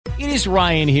It is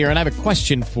Ryan here, and I have a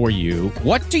question for you.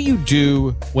 What do you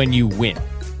do when you win?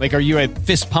 Like, are you a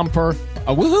fist pumper,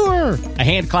 a woohooer, a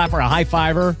hand clapper, a high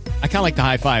fiver? I kind of like the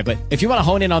high five, but if you want to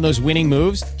hone in on those winning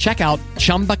moves, check out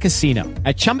Chumba Casino.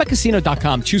 At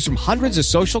ChumbaCasino.com, choose from hundreds of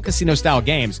social casino-style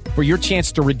games for your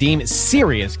chance to redeem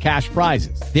serious cash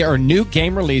prizes. There are new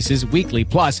game releases weekly,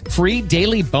 plus free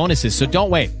daily bonuses. So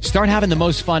don't wait. Start having the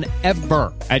most fun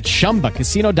ever at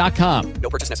ChumbaCasino.com.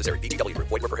 No purchase necessary. VGW. Void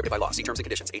where prohibited by law. See terms and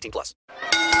conditions. 18+.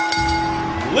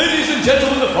 Ladies and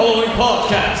gentlemen, the following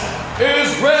podcast is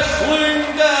Wrestling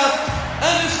Daft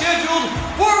and is scheduled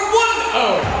for 1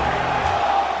 hour.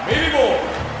 Maybe more.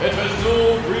 It has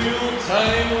no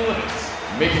real-time limits,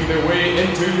 making their way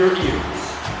into your ears.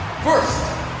 First,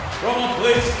 from a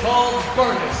place called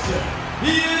Barneston,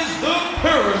 he is the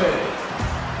Pyramid,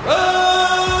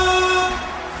 Red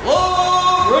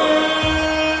Florence.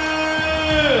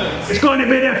 It's going to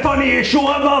be the funniest show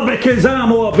ever because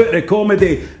I'm all about the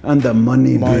comedy and the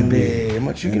money, baby. How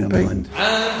much you getting paid? And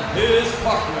his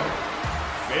partner,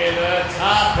 the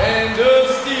top end of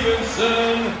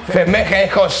Stevenson. From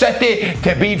Mexico City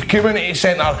to Beef Community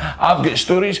Centre, I've got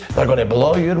stories that are going to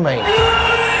blow your mind.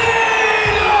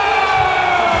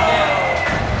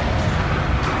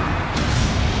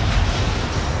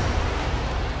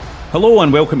 Hello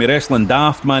and welcome to Wrestling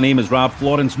Daft. My name is Rob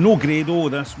Florence. No Grado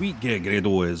this week.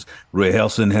 Grado is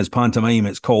rehearsing his pantomime.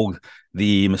 It's called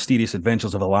The Mysterious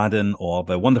Adventures of Aladdin, or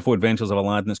The Wonderful Adventures of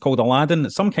Aladdin. It's called Aladdin.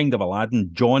 It's some kind of Aladdin.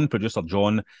 John, producer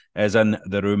John, is in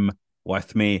the room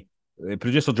with me.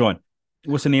 Producer John,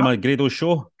 what's the name of Grado's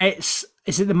show? Is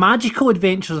it The Magical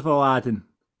Adventures of Aladdin?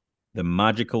 The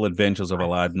Magical Adventures of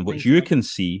Aladdin, which you can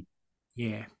see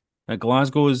at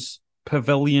Glasgow's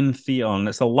Pavilion Theatre. And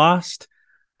it's the last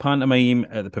pantomime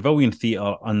at the Pavilion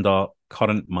Theatre under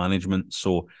current management,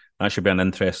 so that should be an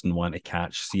interesting one to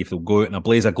catch, see if they'll go out in a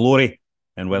blaze of glory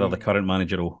and whether the current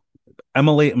manager will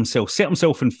immolate himself, set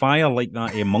himself on fire like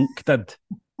that Monk did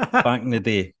back in the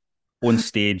day on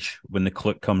stage when the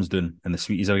clock comes down and the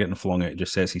sweeties are getting flung out. It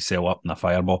just sets himself up in a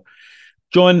fireball.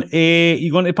 John,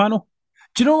 you going to the panel?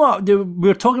 Do you know what? We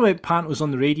were talking about pantos on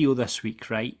the radio this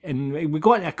week, right? And we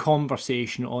got into a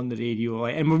conversation on the radio,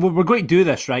 right? And we're going to do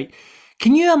this, right?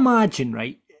 Can you imagine,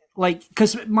 right? Like,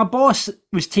 because my boss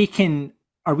was taking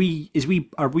our wee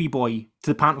boy to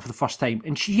the panto for the first time,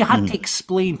 and she had to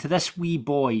explain to this wee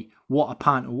boy what a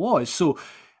panto was. So,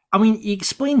 I mean, he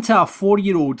explained to a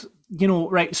 4-year-old, you know,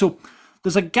 right? So,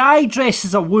 there's a guy dressed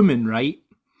as a woman, right?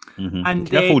 Mm-hmm. And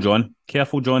careful,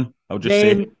 John. I'll just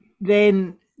say.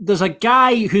 Then there's a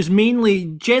guy who's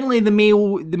generally the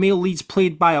male lead's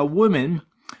played by a woman,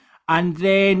 and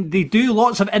then they do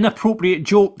lots of inappropriate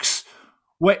jokes,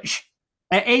 which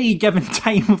at any given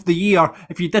time of the year,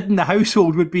 if you did in the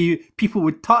household, would be people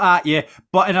would tut at you,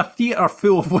 but in a theatre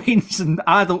full of weans and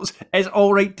adults, it's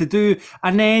all right to do.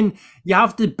 And then you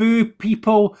have to boo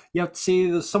people, you have to say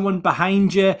there's someone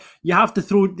behind you, you have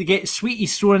to get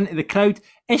sweeties thrown into the crowd.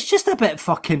 It's just a bit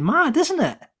fucking mad, isn't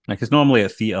it? Because normally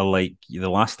at theatre, like, the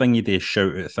last thing you do is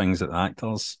shout at things at the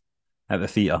actors at the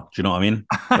theatre. Do you know what I mean?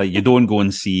 Like, you don't go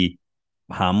and see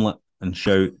Hamlet and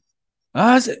shout,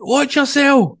 watch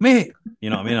yourself, mate. You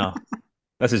know what I mean?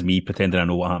 This is me pretending I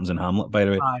know what happens in Hamlet, by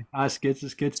the way. Aye, that's good.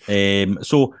 That's good. It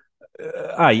is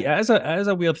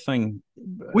a weird thing.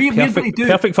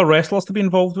 Perfect for wrestlers to be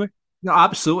involved with. No,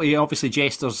 absolutely. Obviously,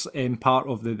 Jester's part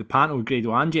of the panel,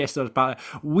 Grado and Jester's. But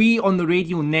we on the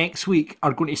radio next week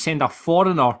are going to send a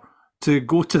foreigner to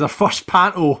go to their first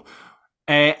panel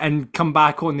and come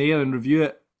back on the air and review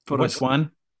it for us. Which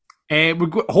one?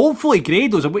 Hopefully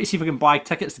Grado's. I'm waiting to see if I can buy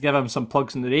tickets to give him some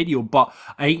plugs on the radio, but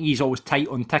I think he's always tight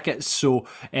on tickets. So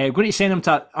we're going to send him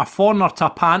to a foreigner to a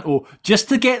panto just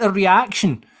to get their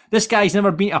reaction. This guy's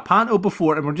never been to a panto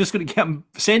before, and we're just going to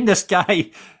send this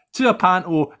guy to a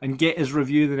panto and get his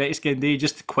review the next day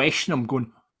just to question him,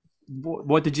 going,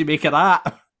 what did you make of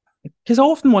that? Because I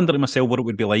often wonder to myself what it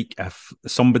would be like if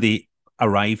somebody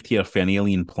arrived here for an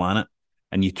alien planet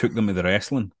and you took them to the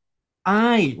wrestling.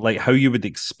 Aye. Like how you would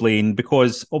explain,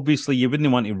 because obviously you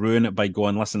wouldn't want to ruin it by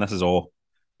going, listen, this is all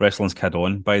wrestling's kid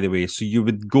on, by the way. So you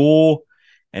would go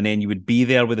and then you would be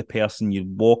there with the person,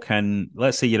 you'd walk in,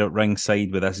 let's say you're at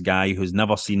ringside with this guy who's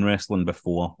never seen wrestling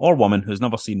before, or woman who's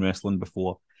never seen wrestling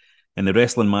before, and the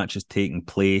wrestling match is taking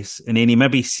place, and then he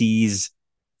maybe sees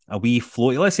a wee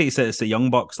floaty, let's say it's the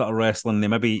Young Bucks that are wrestling,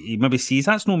 he maybe sees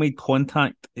that's not made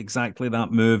contact, exactly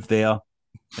that move there.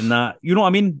 And that, you know what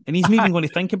I mean? And he's not even going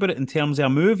to think about it in terms of a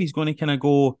move. He's going to kind of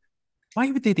go,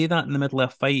 why would they do that in the middle of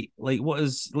a fight? Like,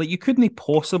 you couldn't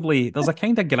possibly, there's a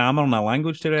kind of grammar and a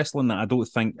language to wrestling that I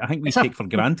think we take for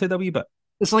granted a wee bit.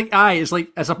 It's like,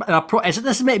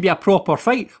 this is meant to be a proper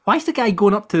fight. Why is the guy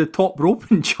going up to the top rope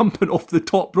and jumping off the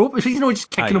top rope? He's not just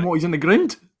kicking him while he's on the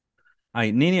ground. None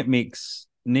of it makes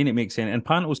sense. And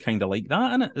Panto's kind of like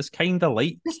that, isn't it? It's kind of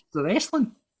like the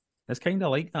wrestling. It's kind of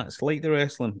like that. It's like the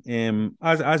wrestling.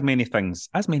 As many things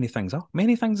are.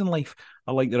 Many things in life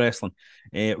are like the wrestling.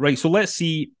 Right. So let's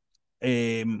see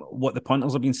what the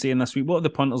punters have been saying this week. What have the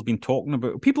punters been talking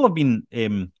about? People have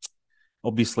been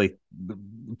obviously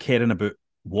caring about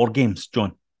war games,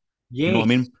 John. Yeah. You know what I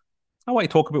mean? I want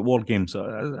to talk about war games.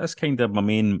 That's kind of my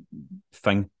main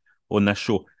thing on this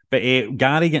show. But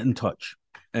Gary get in touch.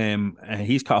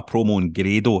 He's cut a promo on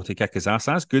Grado to kick his ass.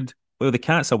 That's good. Well, the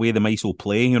cat's away, the mice will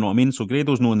play, you know what I mean? So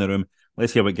Grado's not in the room.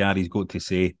 Let's hear what Gary's got to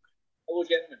say. Hello,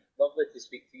 gentlemen. Lovely to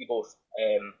speak to you both.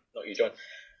 Not you, John.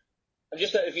 I'm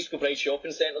just out of East Kilbride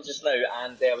Shopping Centre just now,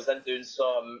 and I was in doing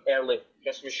some early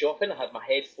Christmas shopping. I had my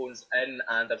headphones in,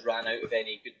 and I'd ran out of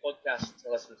any good podcasts to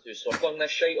listen to, so I flung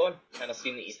this shite on, and I've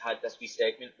seen that he's had this wee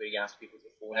segment where he asks people to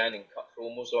phone in and cut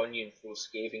promos on you and throw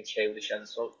scathing, childish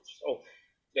insults. So,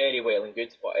 very well and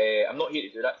good, but I'm not here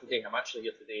to do that today. I'm actually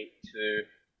here today to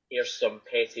air some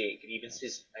petty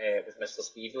grievances with Mr.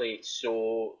 Stevely.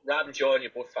 So, Rab and John,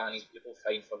 you're both fine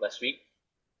for this week.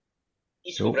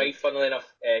 East Kilbride, funnily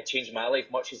enough, changed my life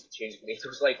much as it changed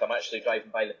Grado's life. I'm actually driving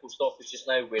by the post office just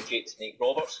now where Jake the Snake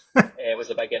Roberts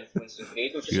was a big influence in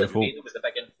Grado, just Beautiful. Like Grado was a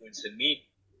big influence in me.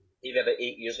 Maybe about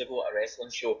 8 years ago at a wrestling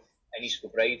show in East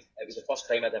Kilbride. It was the first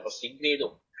time I'd ever seen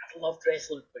Grado. I've loved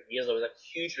wrestling for years. I was a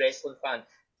huge wrestling fan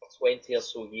for 20 or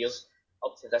so years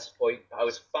up to this point. I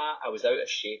was fat, I was out of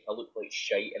shape, I looked like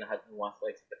shite, and I had no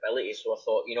athletic ability. So I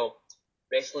thought,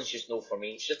 wrestling's just no for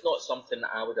me. It's just not something that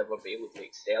I would ever be able to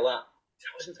excel at.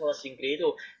 It wasn't until I seen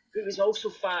Grado, who was also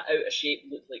fat, out of shape,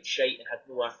 looked like shite, and had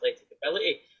no athletic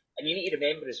ability. And you need to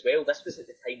remember as well, this was at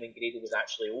the time when Grado was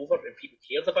actually over and people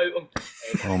cared about him.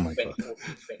 Oh my God.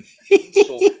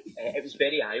 So it was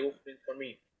very eye-opening for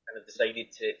me, and I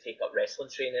decided to take up wrestling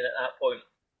training at that point.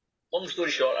 Long story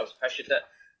short, I was pissed at it,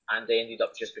 and I ended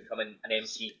up just becoming an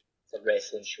MC for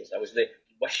wrestling shows. I was the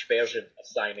Wish version of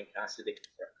Simon Cassidy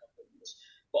for a couple of years.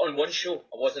 But on one show,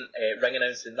 I wasn't ring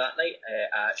announcing that night.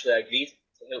 I actually agreed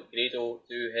to help Grado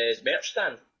do his merch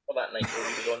stand for that night while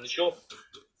he was on the show,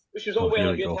 which was all well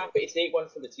and good. Happy to take one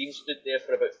for the team. Stood there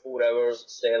for about 4 hours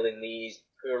selling these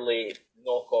poorly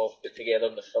knockoff, put together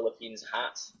in the Philippines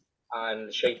hats and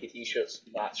shitey t-shirts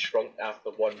that shrunk after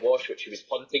one wash, which he was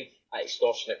punting at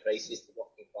extortionate prices to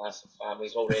working class and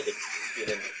families already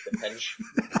feeling the pinch.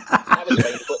 I was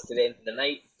fine got to the end of the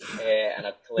night, and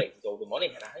I'd collected all the money,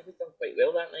 and I think we'd done quite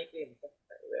well that night, Graham.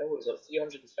 It was like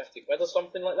 350 quid or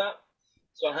something like that.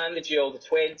 So I handed you all the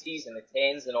 20s and the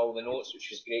 10s and all the notes, which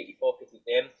was great. You pocketed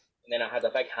them. And then I had a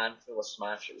big handful of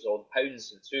smash. It was all the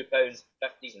pounds and £2,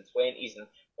 50s and 20s and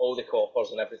all the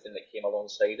coppers and everything that came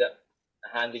alongside it.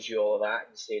 I handed you all of that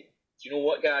and said, do you know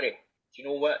what, Gary? Do you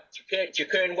know what? Do you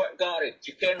ken what, Gary?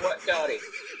 Do you ken what, Gary?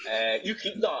 You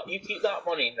keep that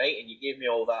money, right? And you gave me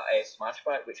all that smash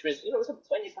back, which was, it was about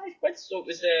 25 quid. So it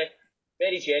was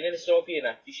very generous of you, and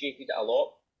I appreciated it a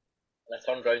lot. And I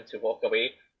turned round to walk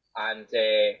away, and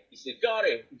he said,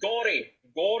 Gary.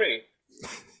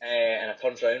 And I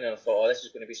turned around and I thought, this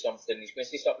is going to be something. He's going to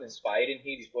say something inspiring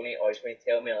here. He's going to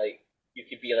tell me, like, you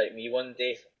could be like me one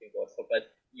day. Fucking God forbid.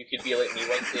 You could be like me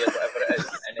one day or whatever it is.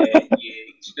 And you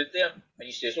stood there and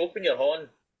you says, open your horn.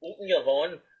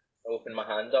 I opened my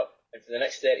hand up. And for the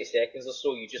next 30 seconds or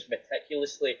so, you just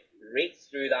meticulously raked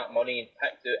through that money and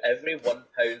picked out every £1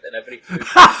 and every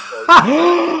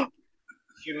 £2.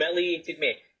 Humiliated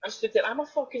me. I stood there, I'm a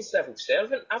fucking civil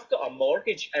servant. I've got a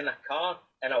mortgage and a car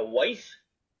and a wife.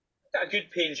 I've got a good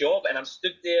paying job, and I'm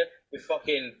stood there with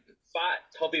fucking fat,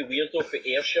 tubby weirdo for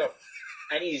Ayrshire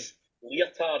and his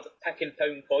leotard picking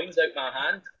pound coins out my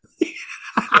hand. So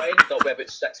I ended up with about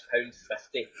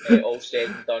 £6.50, all said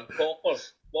and done.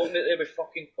 Coppers. Walking out there with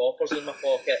fucking coppers in my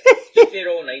pocket. Stood there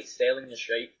all night selling your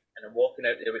shite, and I'm walking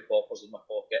out there with coppers in my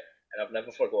pocket, and I've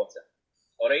never forgot it.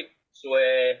 Alright, so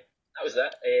that was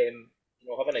it.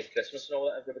 Have a nice Christmas and all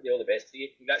that. Everybody, all the best to you.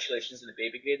 Congratulations on the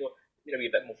baby, Grado. You're going to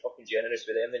be a bit more fucking generous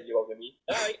with them than you are with me.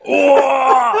 Bye.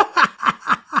 Oh!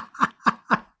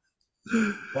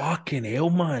 Fucking hell,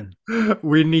 man.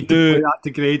 We need to play that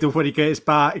to Grado when he gets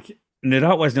back. No,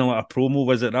 that wasn't like a promo,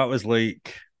 was it? That was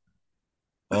like...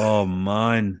 Oh,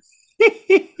 man.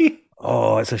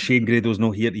 Oh, it's a shame Grado's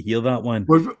not here to hear that one.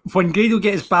 When Grado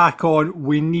gets back on,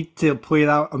 we need to play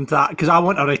that on that, because I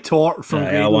want a retort from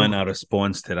Grado. I want a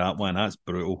response to that one. That's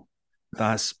brutal.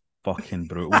 That's fucking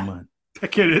brutal, man.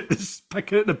 Picking out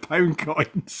the pound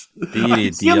coins.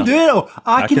 Dear, see him do it.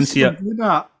 I can see him do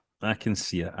that. I can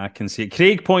see it.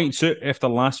 Craig points out after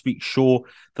last week's show,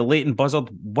 the Leighton Buzzard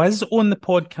was on the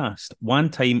podcast. One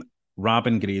time, Rab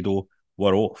and Grado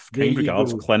were off. Kind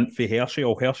regards, Clint for Hershey.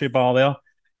 Oh, Hershey bar there.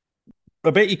 I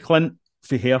bet you Clint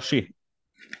for Hershey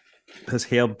has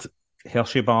heard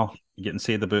Hershey bar getting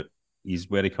said about he's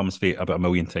where he comes from about 1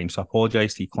 million times. So I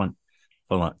apologise to you, Clint,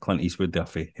 for that. Clint Eastwood there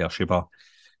for Hershey bar.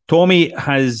 Tommy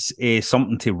has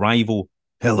something to rival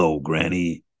Hello,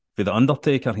 Granny for the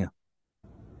Undertaker here.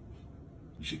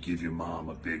 You should give your mom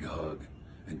a big hug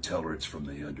and tell her it's from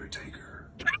the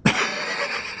Undertaker.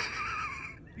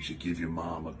 You should give your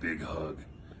mom a big hug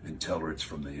and tell her it's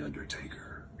from the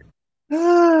Undertaker. Gets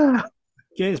I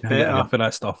can't better. get enough of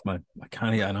that stuff, man. I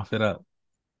can't get enough of that.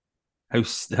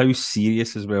 How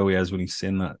serious as well he is when he's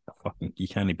saying that. Fucking, you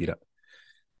can't beat it.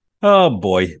 Oh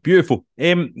boy, beautiful.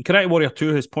 Karate Warrior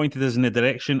 2 has pointed us in the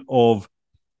direction of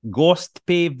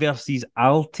Ghostpay versus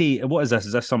Alti. What is this?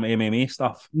 Is this some MMA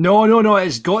stuff? No,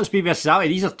 it's Gotsby versus Ali.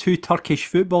 These are two Turkish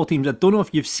football teams. I don't know if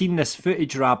you've seen this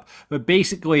footage, Rab, but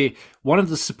basically one of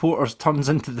the supporters turns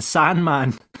into the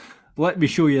Sandman. Let me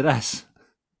show you this.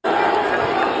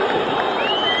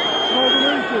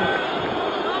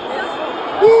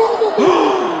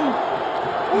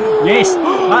 Yes,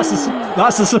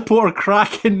 that's the supporter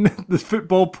cracking the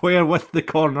football player with the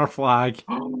corner flag.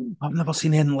 I've never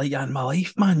seen anything like that in my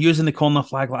life, man. Using the corner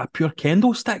flag like a pure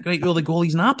kendo stick right where the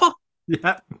goalie's napper.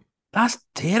 Yeah. That's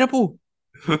terrible.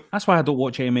 That's why I don't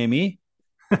watch MMA.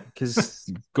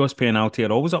 Because Gospey and Alti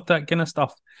are always up to that kind of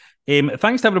stuff.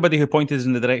 Thanks to everybody who pointed us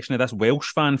in the direction of this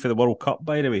Welsh fan for the World Cup,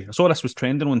 by the way. I saw this was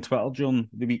trending on Twitter during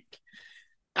the week.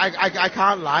 I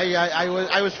can't lie.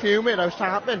 I was fuming. I was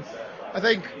tapping. I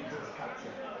think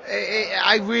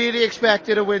I really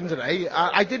expected a win today.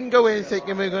 I didn't go in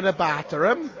thinking we were going to batter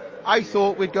them. I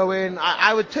thought we'd go in.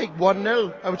 I would take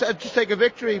 1-0. I would just take a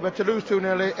victory, but to lose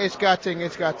 2-0, it's gutting,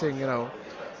 you know.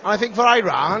 And I think for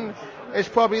Iran, it's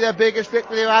probably their biggest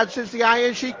victory they've had since the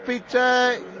Iron Sheik beat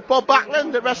Bob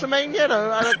Backlund at WrestleMania. You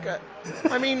know?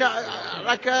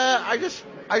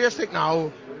 I just think now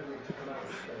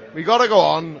we got to go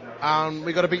on and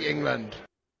we got to beat England.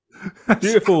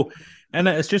 Beautiful. And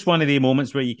it's just one of the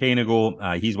moments where you kind of go,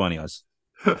 he's one of us.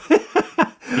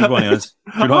 He's one of us.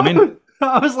 Do you know what I mean?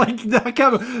 I was like,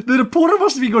 the reporter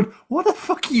must be going, what the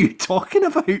fuck are you talking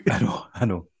about? I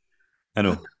know.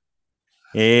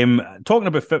 Talking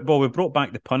about football, we brought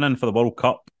back the pun in for the World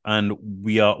Cup and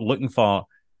we are looking for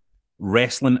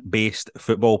wrestling-based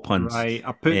football puns. Right,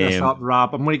 I put this up,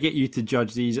 Rab. I'm going to get you to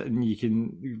judge these and you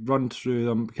can run through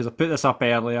them because I put this up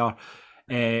earlier.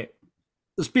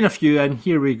 There's been a few in.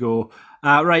 Here we go.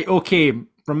 Right, okay.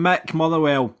 From Mick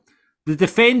Motherwell. The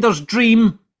defender's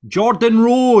dream, Jordan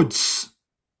Rhodes.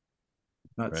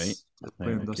 That's right.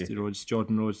 Okay. Dusty Rhodes,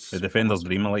 Jordan Rhodes. The defender's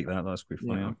dream, I like that. That's quite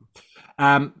funny.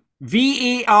 Yeah.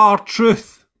 VAR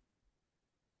truth.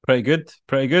 Pretty good.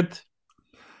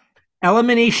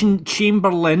 Elimination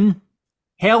Chamberlain,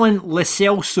 Helen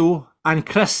Lecelso, and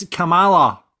Chris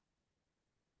Kamala.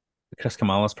 Chris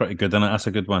Kamala's pretty good, isn't it? That's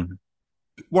a good one.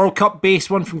 World Cup base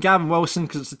one from Gavin Wilson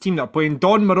because it's the team that are playing.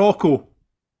 Don Morocco.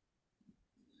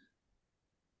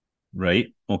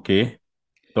 Right, okay.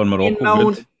 Don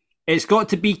Morocco, good. It's got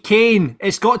to be Kane.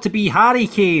 It's got to be Harry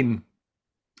Kane.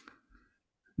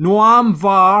 Noam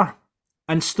Var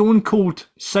and Stone Cold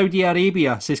Saudi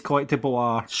Arabia, says Collectible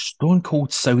R. Stone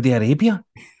Cold Saudi Arabia?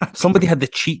 Somebody had the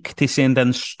cheek to send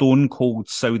in Stone Cold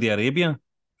Saudi Arabia.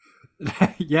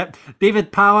 Yep.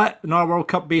 David Pallett, another World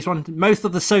Cup base one. Mouth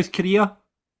of the South Korea.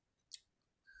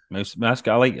 I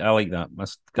like that.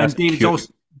 That's and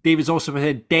David's also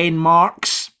said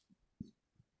Denmark's.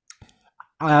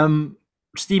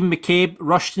 Stephen McCabe,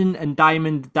 Rushton and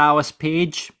Diamond Dallas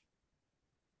Page.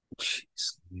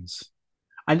 Jeez.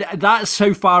 And that's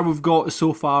how far we've got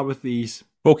so far with these.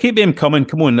 Well, keep them coming.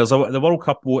 Come on, the World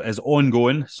Cup vote is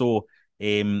ongoing, so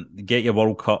get your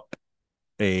World Cup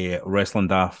Wrestling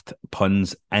Daft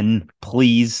puns in,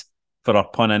 please, for our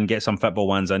pun in. Get some football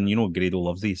ones in. You know Grado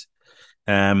loves these.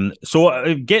 So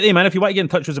get them in. If you want to get in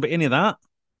touch with us about any of that,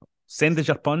 send us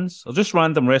your puns or just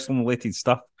random wrestling related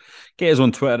stuff. Get us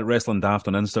on Twitter at Wrestling Daft,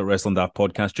 on Insta at Wrestling Daft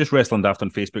Podcast, just Wrestling Daft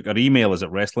on Facebook. Our email is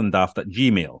at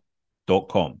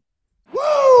wrestlingdaft@gmail.com.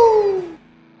 Woo!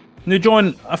 Now,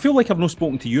 John, I feel like I've not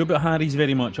spoken to you about Harry's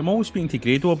very much. I'm always speaking to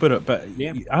Grado about it, but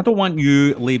I don't want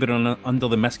you labouring under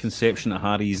the misconception that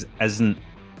Harry's isn't,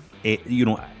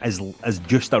 as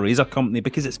just a razor company,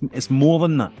 because it's more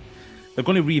than that. They're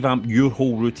going to revamp your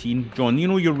whole routine, John. You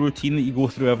know your routine that you go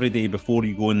through every day before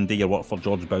you go and do your work for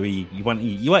George Bowie. You want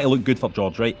to look good for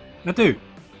George, right? I do.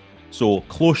 So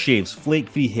close shaves,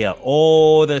 flake-free hair,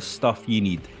 all the stuff you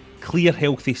need. Clear,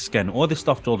 healthy skin, all the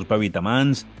stuff George Bowie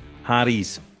demands.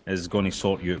 Harry's is going to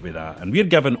sort you out with that. And we're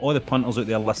giving all the punters out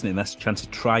there listening to this a chance to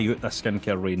try out this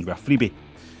skincare range with a freebie,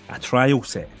 a trial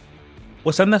set.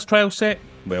 What's in this trial set?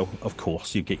 Well, of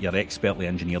course, you get your expertly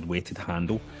engineered weighted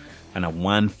handle and a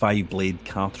 1.5 blade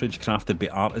cartridge crafted by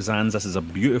artisans. This is a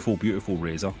beautiful, beautiful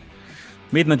razor.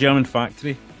 Made in a German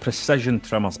factory, precision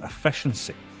trimmers,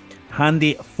 efficiency,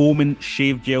 handy foaming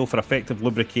shave gel for effective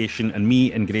lubrication, and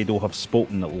me and Grado have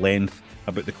spoken at length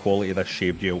about the quality of this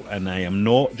shave gel, and I am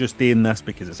not just doing this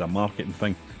because it's a marketing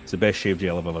thing. It's the best shave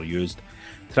gel I've ever used.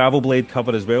 Travel blade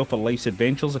cover as well for life's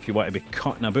adventures if you want to be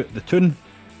cutting about the tune,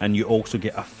 and you also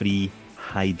get a free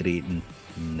hydrating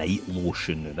night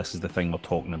lotion. Now, this is the thing we're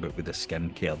talking about with the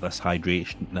skincare. This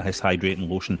hydrating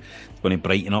lotion is going to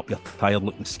brighten up your tired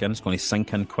looking skin. It's going to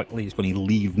sink in quickly. It's going to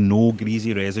leave no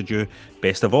greasy residue.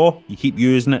 Best of all, you keep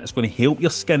using it, it's going to help your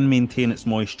skin maintain its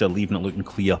moisture, leaving it looking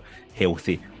clear,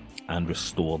 healthy and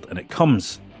restored. And it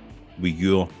comes with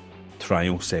your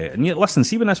trial set. And listen,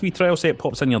 see when this wee trial set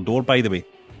pops in your door, by the way,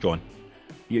 John,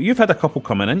 you've had a couple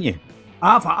come in, haven't you? Do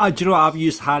you know what? I've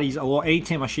used Harry's a lot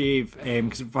anytime I shave,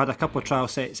 because we've had a couple of trial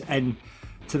sets in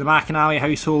to the McAnally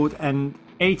household, and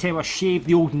anytime I shave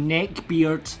the old neck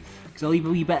beard, because I leave a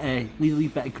wee bit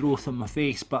of growth on my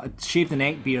face, but I shave the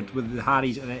neck beard with the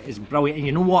Harry's and it is brilliant. And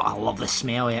you know what? I love the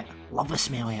smell of it.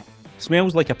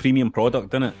 Smells like a premium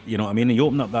product, doesn't it? You know what I mean? You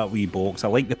open up that wee box. I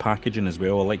like the packaging as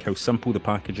well. I like how simple the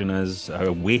packaging is,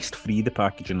 how waste-free the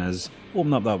packaging is.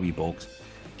 Open up that wee box.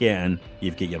 Get in,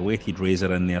 you've got your weighted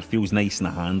razor in there, feels nice in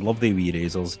the hand, love the wee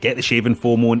razors, get the shaving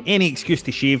foam on, any excuse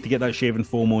to shave to get that shaving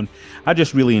foam on. I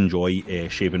just really enjoy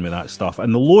shaving with that stuff.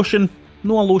 And the lotion,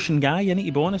 not a lotion guy, I need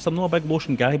to be honest, I'm not a big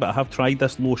lotion guy, but I have tried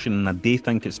this lotion and I do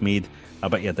think it's made a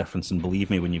bit of a difference. And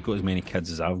believe me, when you've got as many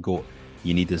kids as I've got,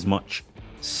 you need as much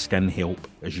skin help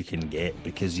as you can get,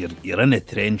 because you're in the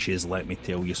trenches, let me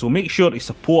tell you. So make sure to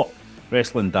support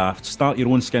Wrestling Daft. Start your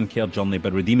own skincare journey by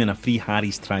redeeming a free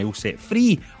Harry's trial set.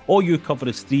 Free! All you cover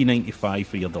is $3.95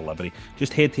 for your delivery.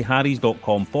 Just head to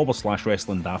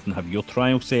harrys.com/Wrestling Daft and have your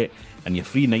trial set and your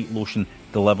free night lotion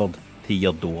delivered to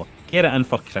your door. Get it in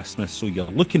for Christmas so you're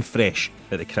looking fresh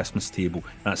at the Christmas table.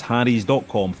 That's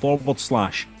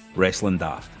harrys.com/Wrestling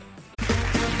Daft.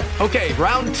 Okay,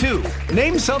 round two.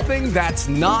 Name something that's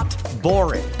not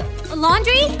boring. A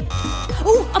laundry?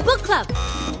 Ooh, a book club.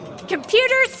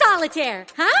 Computer solitaire,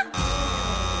 huh?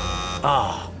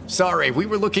 Ah, oh, sorry, we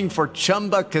were looking for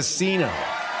Chumba Casino.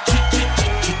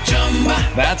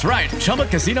 That's right,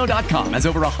 ChumbaCasino.com has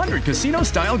over 100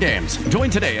 casino-style games. Join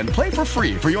today and play for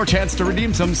free for your chance to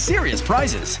redeem some serious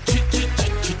prizes.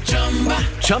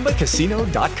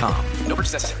 ChumbaCasino.com. No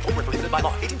purchase necessary. Void where prohibited by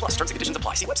law. 18+. Terms and conditions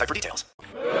apply. See website for details.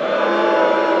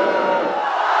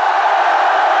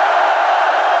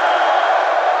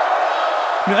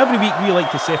 Now, every week we like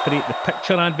to separate the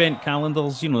picture advent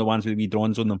calendars, you know, the ones with the wee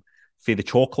drawings on them, for the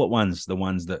chocolate ones, the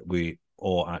ones that we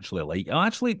all actually like.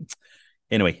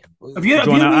 Anyway. Have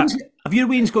your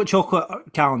Wayne's got chocolate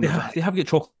calendars? They have got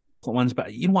chocolate ones,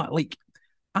 but you know what,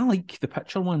 I like the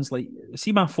picture ones. Like,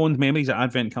 see my fond memories of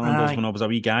advent calendars when I was a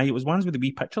wee guy, it was ones with the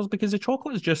wee pictures, because the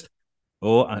chocolate is just,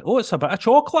 it's a bit of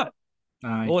chocolate.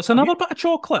 Aye. Oh, it's another bit of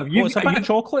chocolate. It's a bit of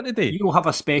chocolate today. You'll have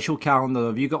a special calendar.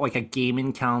 Have you got like a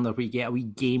gaming calendar where you get a wee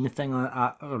game thing like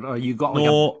that? Or you got like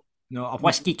a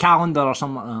whiskey calendar or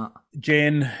something like that?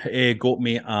 Jen got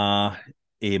me a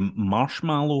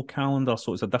marshmallow calendar,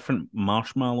 so it's a different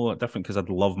marshmallow, because I'd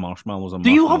love marshmallows. Do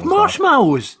you have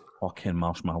marshmallows? Fucking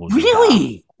marshmallows.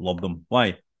 Really? Love them.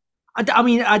 Why? I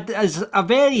mean, as a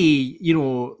very,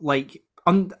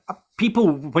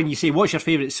 people, when you say, what's your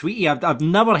favourite sweetie, I've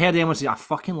never heard anyone say, I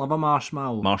fucking love a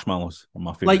marshmallow. Marshmallows are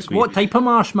my favourite sweetie. What type of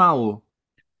marshmallow?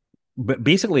 But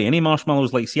basically, any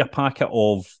marshmallows, like, see a packet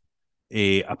of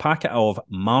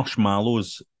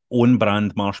marshmallows, own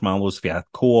brand marshmallows for a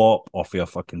Co-op or for a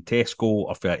fucking Tesco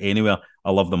or for anywhere.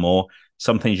 I love them all.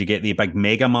 Sometimes you get the big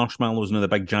mega marshmallows, the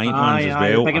big giant ones as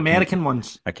well. The big American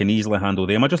ones. I can easily handle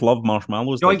them. I just love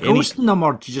marshmallows. Do you like roasting them,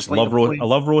 or do you just like I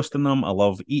love roasting them. I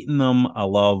love eating them. I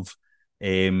love.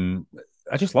 I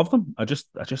just love them. I just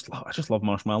love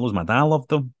marshmallows. My dad loved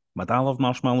them. My dad loved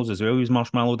marshmallows as well. He was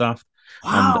marshmallow daft.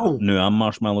 Wow. And now I'm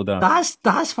marshmallow daft.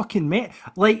 That's fucking mate.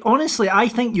 Like, honestly, I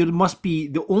think you must be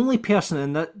the only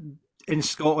person in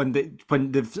Scotland that,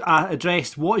 when they've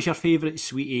addressed what is your favourite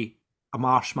sweetie, a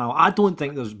marshmallow. I don't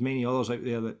think there's many others out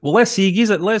there that. Well, let's see,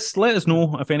 let us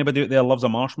know if anybody out there loves a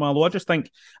marshmallow. I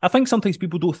think sometimes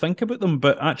people don't think about them,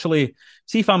 but actually,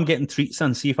 see if I'm getting treats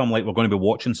in, see if I'm like, we're going to be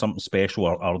watching something special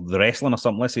or the wrestling or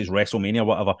something, let's say it's WrestleMania or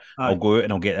whatever, I'll go out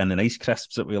and I'll get in the nice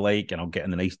crisps that we like, and I'll get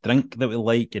in the nice drink that we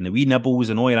like, and the wee nibbles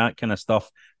and all that kind of stuff.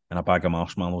 and a bag of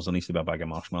marshmallows. There needs to be a bag of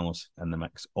marshmallows in the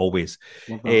mix, always.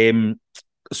 Love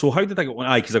So how did I go?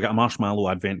 Because I got a marshmallow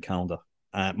advent calendar.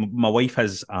 My wife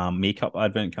has a makeup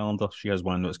advent calendar. She has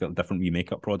one that's got different wee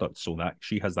makeup products, so that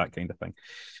she has that kind of thing.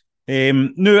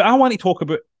 No, I want to talk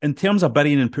about, in terms of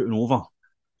burying and putting over,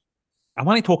 I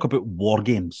want to talk about war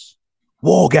games.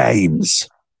 War games.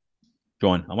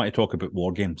 John, I want to talk about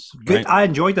war games. Good. Right? I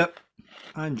enjoyed it.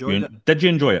 It. Did you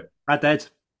enjoy it? I did.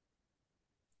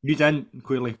 You didn't,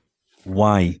 clearly.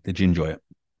 Why did you enjoy it?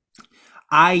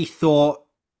 I thought,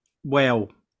 well,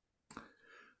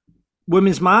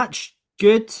 women's match,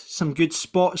 good. Some good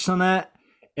spots on it.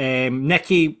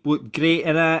 Nikki looked great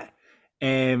in it.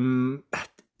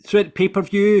 Throughout the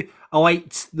pay-per-view, I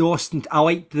liked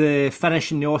the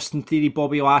finish in the Austin Theory,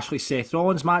 Bobby Lashley, Seth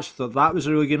Rollins match. I thought that was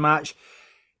a really good match.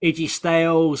 AJ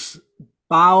Styles,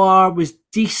 Balor was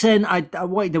decent. I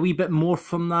wanted a wee bit more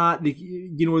from that. They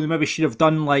maybe should have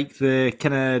done like the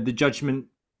kind of the Judgment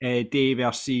Day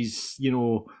versus,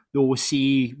 the OC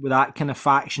with that kind of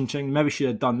faction thing. Maybe should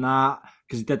have done that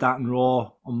because he did that in Raw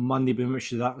on Monday, but maybe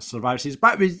should have that with Survivor Series.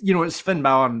 But it was, it's Finn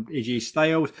Balor and AJ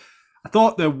Styles. I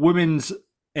thought the women's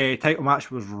title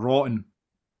match was rotten.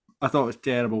 I thought it was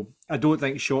terrible. I don't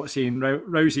think Shotzi and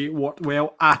Rousey worked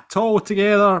well at all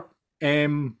together.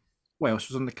 What else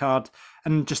was on the card?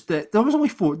 And just there was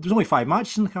only 5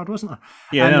 matches in the card, wasn't there?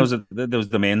 Yeah, and there was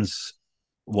the men's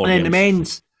war and then games. the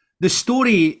men's, the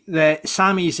story that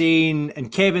Sami Zayn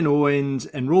and Kevin Owens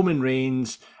and Roman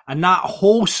Reigns and that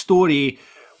whole story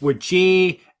with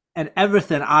Jay and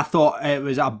everything, I thought it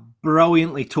was a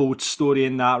brilliantly told story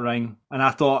in that ring, and I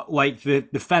thought like the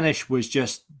finish was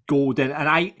just golden.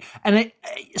 And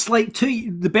it's like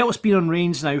the belt's been on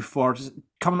Reigns now for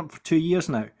coming up for 2 years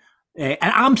now. And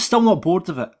I'm still not bored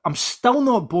of it. I'm still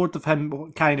not bored of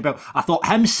him carrying the belt. I thought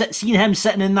seeing him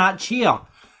sitting in that chair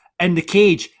in the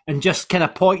cage and just kind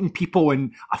of pointing people,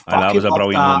 and that was a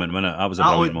brilliant moment, wasn't it? That was a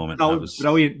brilliant moment. That was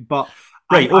brilliant. But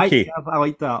right, okay, I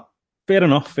like that. Fair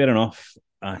enough.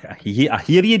 I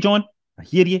hear you, John. I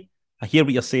hear you. I hear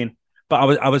what you're saying.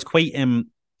 But I was quite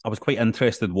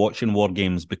interested watching War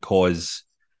Games because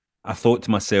I thought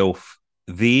to myself,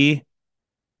 Triple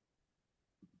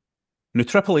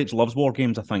H loves War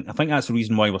Games, I think. I think that's the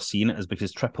reason why we're seeing it, is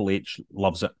because Triple H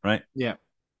loves it, right? Yeah.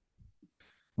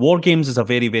 War Games is a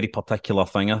very, very particular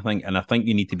thing, I think, and I think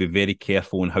you need to be very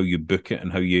careful in how you book it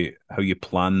and how you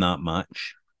plan that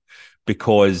match.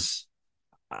 Because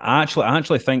I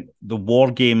actually think the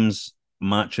War Games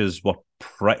matches were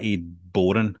pretty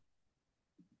boring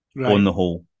on the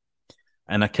whole.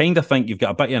 And I kind of think you've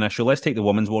got a bit of an issue. Let's take the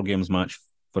Women's War Games match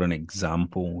for an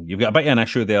example. You've got a bit of an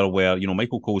issue there where,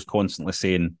 Michael Cole's constantly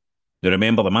saying,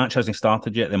 remember, the match hasn't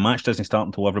started yet. The match doesn't start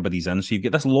until everybody's in. So you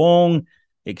get this long,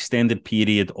 extended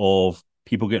period of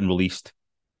people getting released,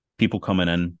 people coming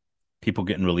in, people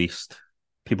getting released,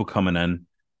 people coming in.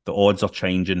 The odds are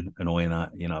changing and all of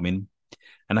that, you know what I mean?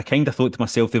 And I kind of thought to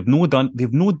myself, they've not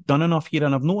done enough here.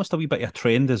 And I've noticed a wee bit of a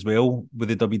trend as well with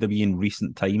the WWE in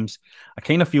recent times. I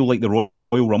kind of feel like the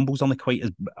Royal Rumbles aren't quite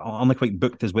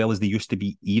booked as well as they used to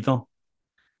be either.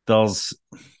 Well,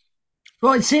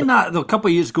 it's saying that a couple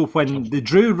of years ago when the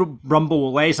Drew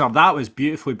Rumble with Lesnar, that was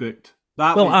beautifully booked. There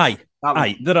are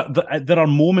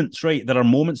moments, right? There are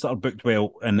moments that are booked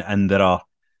well, and there are.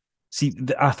 See,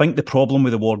 I think the problem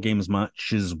with the War Games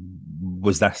matches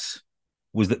was that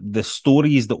the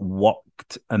stories that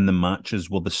worked in the matches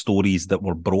were the stories that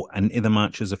were brought into the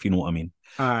matches, if you know what I mean.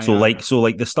 So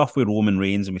the stuff with Roman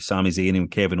Reigns and with Sami Zayn and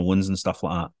with Kevin Owens and stuff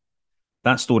like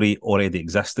that story already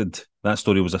existed. That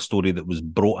story was a story that was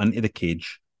brought into the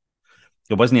cage.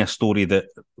 It wasn't a story that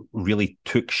really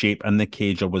took shape in the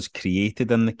cage or was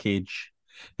created in the cage.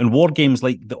 And War Games,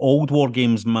 like the old War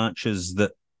Games matches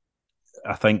that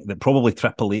I think that probably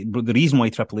Triple H, the reason why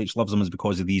Triple H loves them is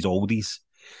because of these oldies.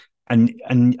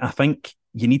 And I think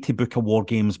you need to book a War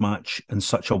Games match in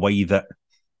such a way that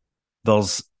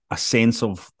there's a sense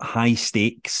of high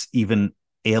stakes even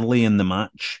early in the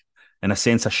match, and a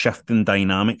sense of shifting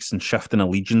dynamics and shifting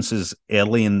allegiances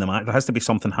early in the match. There has to be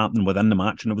something happening within the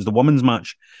match, and it was the women's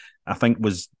match, I think,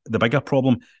 was the bigger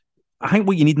problem. I think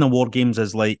what you need in a War Games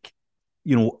is, like,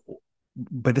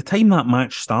 by the time that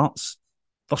match starts,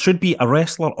 there should be a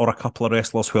wrestler or a couple of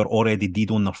wrestlers who are already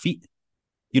dead on their feet.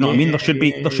 You know what I mean? There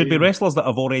should be wrestlers that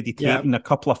have already taken a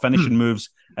couple of finishing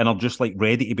moves and are just like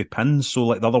ready to be pinned. So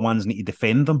like the other ones need to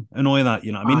defend them and all of that.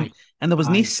 You know what I mean? And there was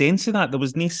no sense of that. There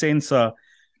was no sense of,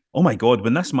 oh my God,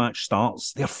 when this match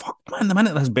starts, they're fucked, man. The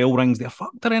minute this bell rings, they're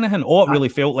fucked or anything. All it really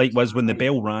felt like was when the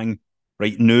bell rang,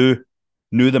 right, knew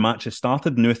the match has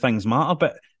started, knew things matter.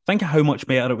 But think of how much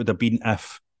better it would have been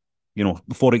if,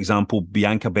 for example,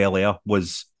 Bianca Belair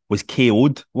was was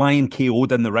lying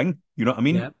KO'd in the ring. You know what I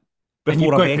mean? Yep.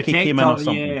 Before a Becky came in or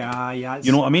something. Yeah.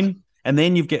 You know what I mean? And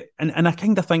then you've got, and I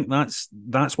kind of think that's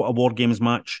what a War Games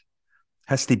match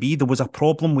has to be. There was a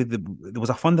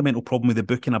fundamental problem with the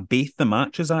booking of both the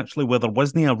matches, actually, where there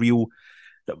wasn't a real,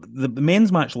 the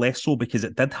men's match less so because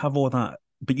it did have all that,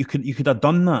 but you could have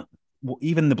done that. Well,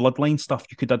 even the Bloodline stuff,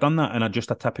 you could have done that in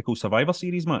just a typical Survivor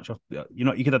Series match. Or,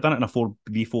 you could have done it in a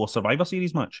 4v4 Survivor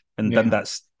Series match, and then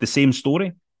that's the same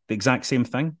story, the exact same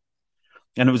thing.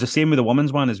 And it was the same with the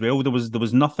women's one as well. There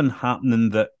was nothing happening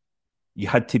that you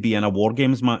had to be in a War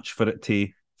Games match for it to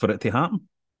happen.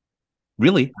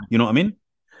 Really, you know what I mean?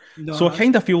 No, so I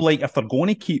kind of feel like if they're going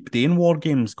to keep doing War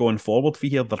Games going forward for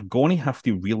here, they're going to have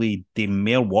to really do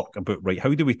more work about, right,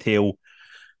 how do we tell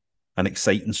an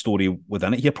exciting story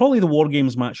within it here? Probably the War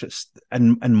Games match that's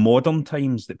in modern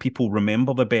times that people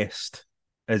remember the best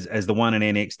is the one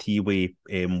in NXT with,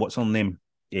 what's her name?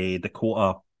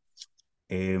 Dakota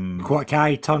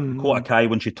Kai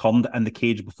when she turned in the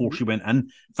cage before she went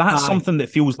in. That's something that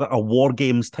feels like a War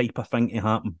Games type of thing to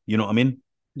happen. You know what I mean?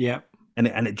 Yeah. And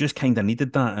it just kind of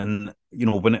needed that. And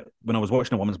when I was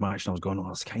watching a women's match, I was going,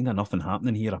 there's kind of nothing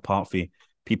happening here apart from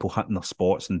people hitting their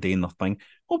spots and doing their thing.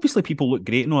 Obviously, people look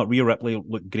great. Rhea Ripley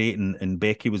looked great, and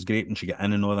Becky was great when she got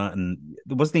in and all that. And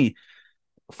there wasn't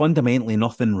fundamentally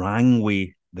nothing wrong with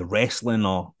the wrestling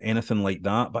or anything like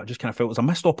that. But I just kind of felt it was a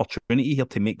missed opportunity here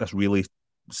to make this really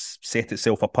set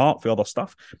itself apart for other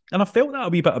stuff. And I felt that a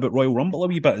wee bit about Royal Rumble a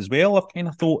wee bit as well. I've kind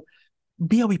of thought,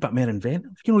 be a wee bit more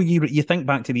inventive. You think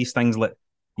back to these things like,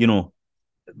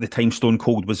 the time Stone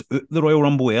Cold was out the Royal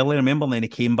Rumble earlier, remember? And then he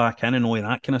came back in and all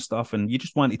that kind of stuff. And you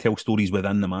just want to tell stories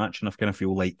within the match. And I kind of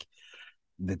feel like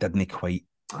they didn't quite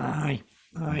do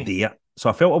it. So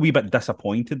I felt a wee bit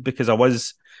disappointed because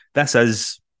this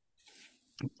is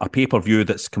a pay-per-view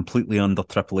that's completely under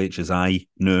Triple H's eye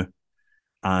now.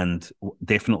 And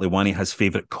definitely one of his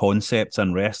favourite concepts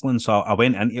in wrestling. So I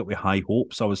went into it with high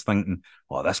hopes. I was thinking,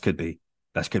 this could be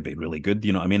really good.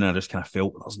 You know what I mean? And I just kind of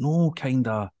felt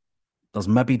there's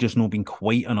maybe just not been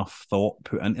quite enough thought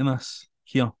put into this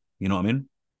here. You know what I mean?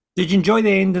 Did you enjoy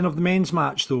the ending of the men's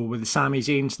match though, with the Sami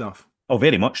Zayn stuff? Oh,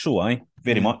 very much so,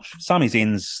 very much. Sami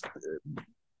Zayn's,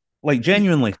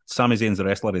 genuinely, Sami Zayn's the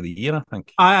wrestler of the year, I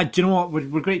think. Do you know what?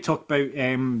 We're going to talk about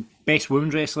best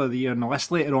women's wrestler of the year in the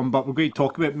list later on, but we're going to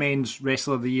talk about men's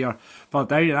wrestler of the year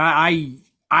further down.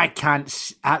 I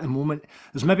can't, at the moment,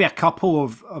 there's maybe a couple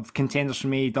of contenders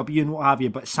from AEW and what have you,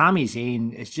 but Sami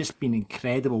Zayn has just been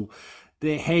incredible.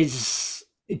 The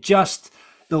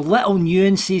little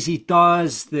nuances he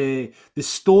does, the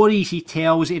stories he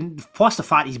tells, and plus the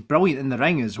fact he's brilliant in the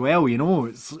ring as well,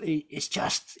 it's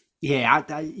just,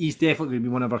 he's definitely going to be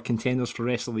one of our contenders for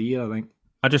Wrestler of the Year, I think.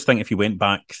 I just think if you went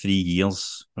back 3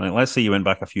 years, right, let's say you went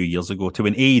back a few years ago to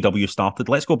when AEW started,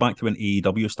 let's go back to when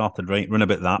AEW started, right, around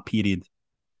about that period.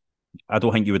 I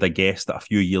don't think you would have guessed that a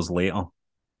few years later,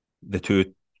 the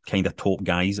two kind of top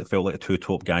guys, it felt like the two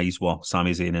top guys were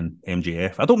Sami Zayn and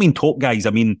MJF. I don't mean top guys, I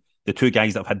mean the two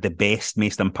guys that have had the best,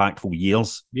 most impactful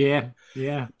years. Yeah.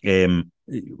 Sami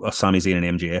Zayn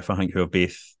and MJF, I think, who have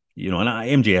both,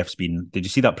 and MJF's been, did you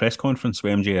see that press conference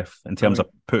with MJF in terms of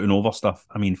putting over stuff?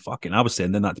 I mean, I was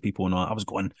sending that to people and I was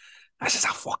going, this is a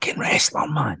fucking wrestler,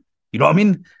 man. You know what I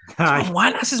mean?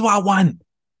 This is what I want.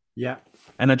 Yeah.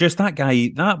 And that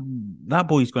guy, that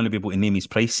boy's going to be able to name his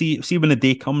price. See when the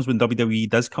day comes when WWE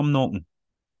does come knocking,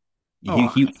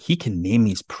 he can name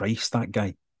his price, that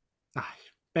guy.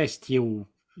 Best heel,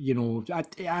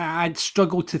 I'd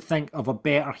struggle to think of a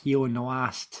better heel in the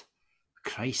last,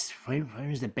 Christ, who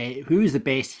was the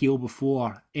best heel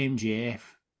before MJF?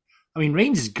 I mean,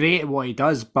 Reigns is great at what he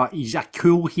does, but he's a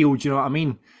cool heel, do you know what I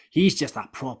mean? He's just a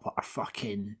proper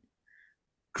fucking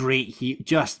great heel,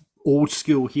 just old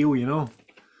school heel,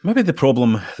 Maybe the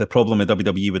problem with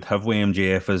WWE would have with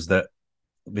MJF is that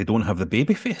they don't have the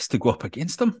babyface to go up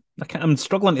against him. I'm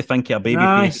struggling to think of a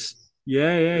babyface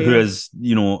who is,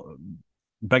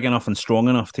 big enough and strong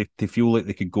enough to feel like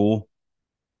they could go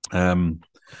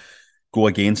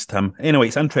against him. Anyway,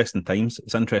 it's interesting times.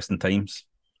 It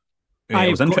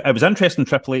was interesting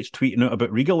Triple H tweeting out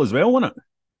about Regal as well, wasn't it?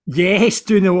 Yes,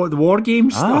 doing the War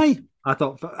Games stuff. Aye. I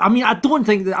don't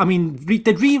think that.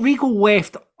 Did Regal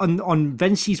left on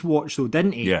Vince's watch though,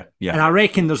 didn't he? Yeah. And I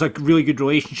reckon there's a really good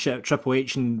relationship Triple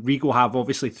H and Regal have,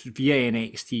 obviously via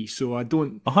NXT. So I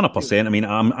don't. 100%. I mean,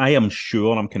 I am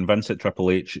sure, I'm convinced that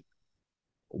Triple H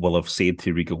will have said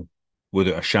to Regal,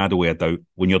 without a shadow of a doubt,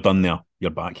 when you're done there, you're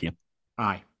back here.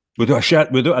 Aye. Without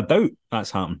a doubt,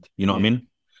 that's happened. You know what I mean?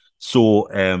 So,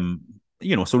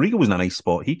 so Regal was in a nice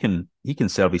spot. He can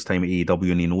serve his time at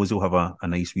AEW, and he knows he'll have a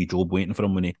nice wee job waiting for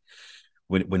him when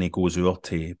when he goes over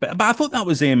to. But I thought that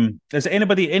was. Has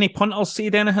any punters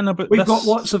said anything about We've this? got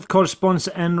lots of correspondence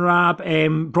in Rab.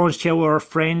 Bronze Chill, our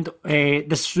friend,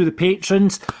 this is through the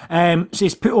patrons,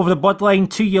 says, put over the bloodline,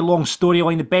 2-year-long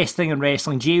storyline, the best thing in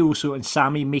wrestling. Jey Uso and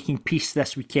Sami making peace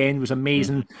this weekend was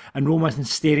amazing, and Roman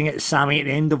staring at Sami at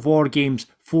the end of War Games,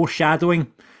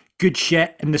 foreshadowing, good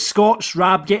shit. And the Scots,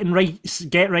 Rab get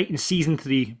right in season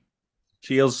 3.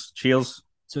 Cheers.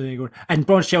 So there you go. And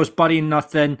Bronze Shell's burying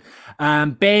nothing.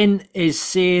 Ben is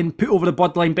saying, put over the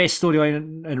bloodline, best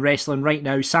storyline in wrestling right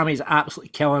now. Sammy's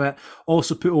absolutely killing it.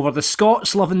 Also put over the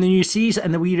Scots, loving the new series,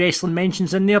 and the wee wrestling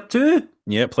mentions in there too.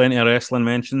 Yeah, plenty of wrestling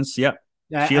mentions. Yep.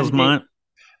 Cheers, man.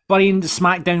 Burying the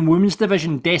SmackDown Women's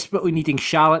Division, desperately needing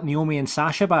Charlotte, Naomi, and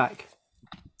Sasha back.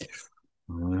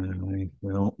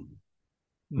 Well,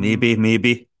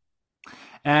 maybe.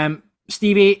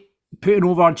 Stevie putting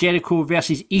over Jericho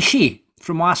versus Ishii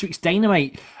from last week's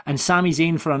Dynamite, and Sami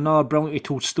Zayn for another brilliantly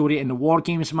told story in the War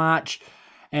Games match,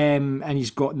 and he's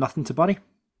got nothing to bury.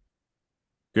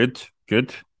 Good.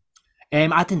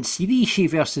 I didn't see the Ishii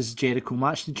versus Jericho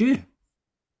match, did you?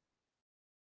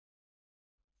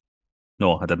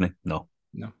 No, I didn't. No.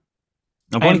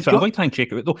 I'm going to try and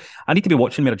check it out though. I need to be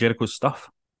watching more of Jericho's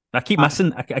stuff. I keep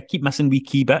missing wee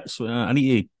key bits. I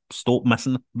need to stop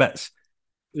missing bits.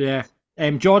 Yeah.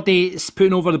 Jordy's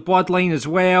putting over the bloodline as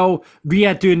well.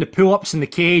 Rhea doing the pull-ups in the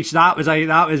cage. That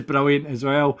was brilliant as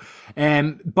well.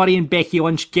 Buddy and Becky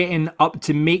Lynch getting up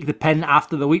to make the pin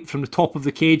after the leap from the top of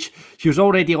the cage. She was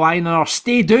already lying on her.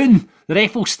 Stay down. The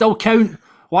ref will still count.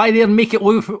 Why there and make it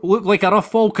look like a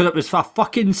rough fall? Because it was a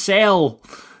fucking cell.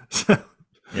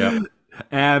 Yeah.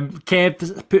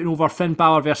 Kev putting over Finn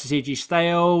Balor versus AJ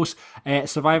Styles.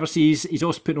 Survivor Series, he's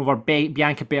also putting over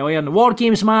Bianca Belair in the War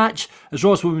Games match as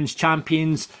Raw's Women's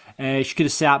Champions. She could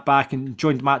have sat back and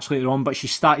joined the match later on, but she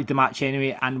started the match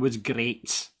anyway and was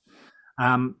great.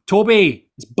 Toby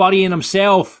is burying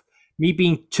himself. Me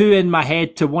being too in my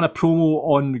head to want a promo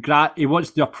on he wants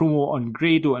to do a promo on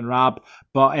Grado and Rab,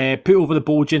 but put over the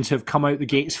Bolgians who have come out the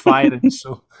gates firing.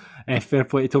 So fair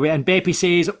play to Toby. And Beppy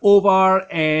says, over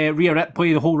Rhea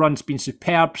Ripley, the whole run's been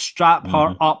superb. Strap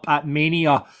her up at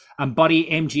Mania and bury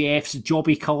MJF's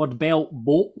jobby coloured belt,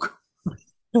 Bulk.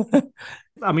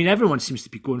 I mean, everyone seems to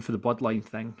be going for the bloodline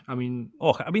thing.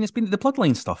 It's been the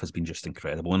bloodline stuff has been just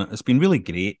incredible, and it's been really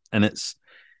great, and it's.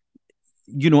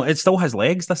 It still has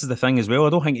legs. This is the thing as well. I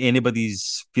don't think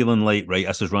anybody's feeling like, right,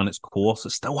 this has run its course.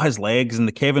 It still has legs, and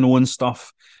the Kevin Owens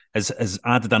stuff has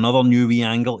added another new wee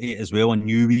angle to it as well, a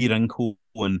new wee wrinkle.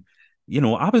 And,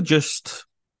 I would just...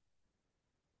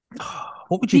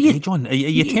 What would you do, John? Do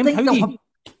you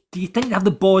think they have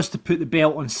the balls to put the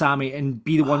belt on Sami and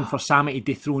be the one for Sami to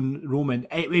dethrone Roman?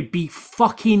 It would be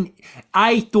fucking...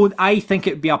 I think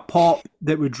it would be a pop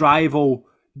that would rival...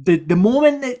 The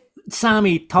moment that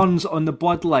Sami turns on the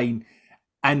bloodline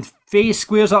and face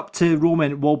squares up to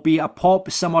Roman will be a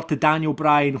pop similar to Daniel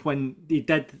Bryan when they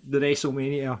did the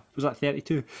WrestleMania. Was that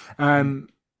 32?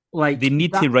 They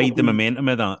need to ride the momentum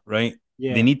of that, right?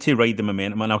 Yeah. They need to ride the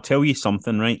momentum, and I'll tell you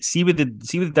something, right? See with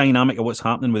the dynamic of what's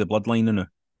happening with the bloodline now.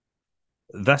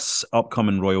 This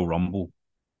upcoming Royal Rumble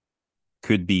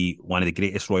could be one of the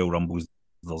greatest Royal Rumbles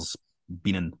there's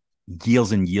been in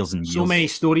years and years and years. So many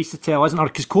stories to tell, isn't there?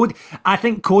 Because I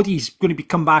think Cody's going to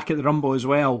come back at the Rumble as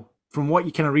well. From what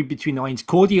you kind of read between the lines,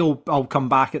 Cody will come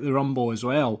back at the Rumble as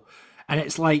well. And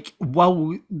it's like,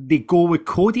 will they go with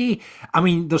Cody? I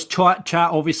mean, there's chat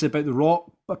obviously about The Rock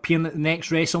appearing at the next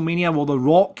WrestleMania. Will The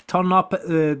Rock turn up at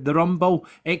the Rumble?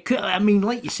 It could. I mean,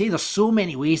 like you say, there's so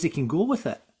many ways they can go with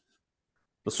it.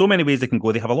 There's so many ways they can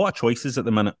go. They have a lot of choices at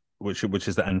the minute, which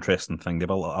is the interesting thing. They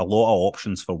have a lot of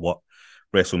options for what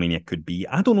WrestleMania could be.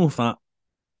 I don't know if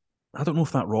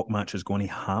that Rock match is going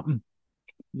to happen.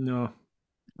 No.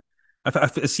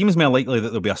 It seems more likely that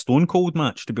there'll be a Stone Cold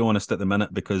match, to be honest, at the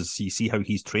minute, because you see how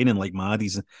he's training like mad.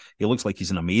 He looks like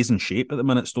he's in amazing shape at the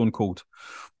minute, Stone Cold.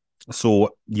 So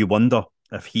you wonder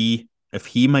if he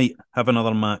might have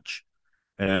another match.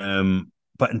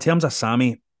 But in terms of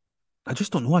Sami, I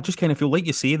just don't know. I just kind of feel like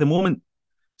you say, the moment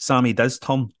Sami does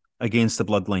turn against the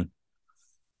bloodline,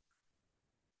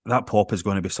 that pop is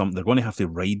going to be something. They're going to have to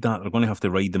ride that. They're going to have to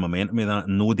ride the momentum of that.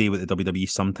 And no day what the WWE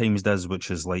sometimes does,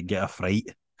 which is like get a fright.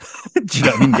 Do you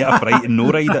know what I mean? Get a fright and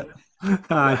no ride it.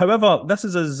 However, this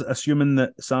is us assuming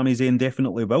that Sami Zayn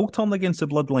definitely will turn against the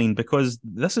bloodline, because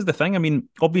this is the thing. I mean,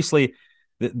 obviously,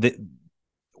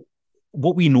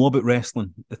 what we know about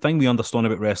wrestling, the thing we understand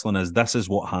about wrestling is this is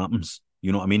what happens.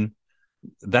 You know what I mean?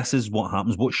 This is what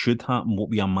happens. What should happen, what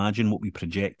we imagine, what we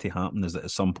project to happen is that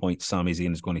at some point Sami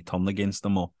Zayn is going to turn against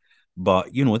them all.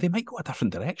 But, they might go a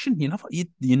different direction.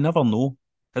 You never know.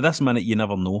 At this minute, you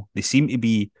never know. They seem to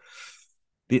be...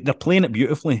 They're playing it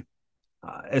beautifully.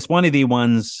 It's one of the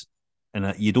ones,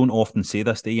 and you don't often say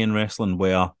this day in wrestling,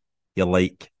 where you're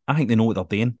like, I think they know what they're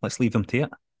doing. Let's leave them to it.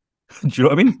 Do you know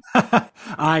what I mean?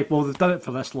 Aye, well, they've done it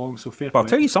for this long, so fair But I'll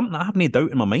play. tell you something, I have no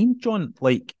doubt in my mind, John.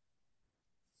 Like,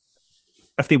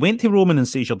 if they went to Roman and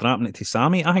says you're dropping it to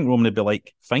Sammy, I think Roman would be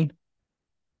like, fine.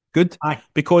 Good. Aye.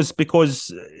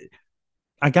 Because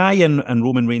a guy in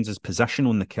Roman Reigns' position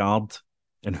on the card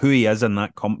and who he is in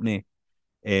that company,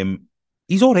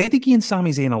 he's already getting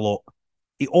Sami Zayn a lot.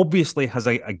 He obviously has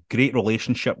a great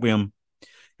relationship with him.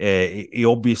 He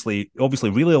obviously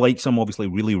really likes him, obviously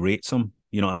really rates him,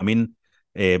 you know what I mean?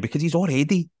 Because he's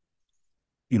already,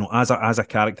 you know, as a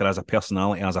character, as a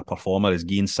personality, as a performer, is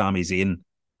giving Sami Zayn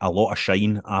a lot of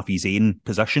shine off his own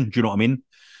position. Do you know what I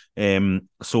mean?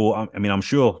 So, I mean, I'm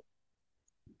sure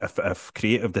if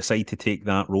creative decide to take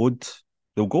that road,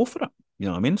 they'll go for it. You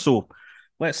know what I mean? So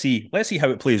let's see how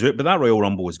it plays out. But that Royal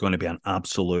Rumble is going to be an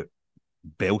absolute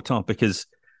belter because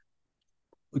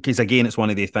again, it's one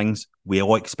of the things we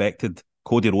all expected.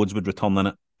 Cody Rhodes would return in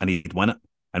it and he'd win it,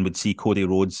 and would see Cody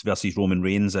Rhodes versus Roman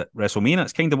Reigns at WrestleMania.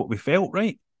 It's kind of what we felt,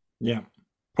 right? Yeah.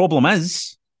 Problem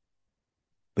is,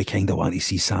 we kind of want to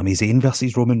see Sami Zayn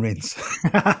versus Roman Reigns. Do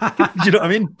you know what I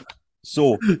mean?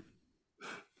 So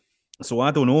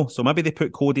I don't know. So maybe they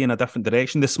put Cody in a different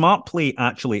direction. The smart play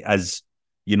actually is,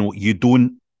 you know, you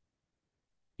don't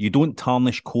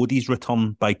tarnish Cody's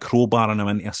return by crowbarring him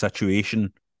into a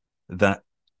situation that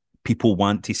people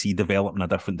want to see develop in a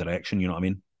different direction. You know what I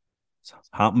mean? It's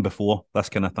happened before, this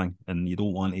kind of thing, and you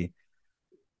don't want to.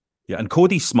 Yeah, and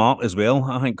Cody's smart as well.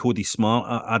 I think Cody's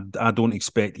smart. I don't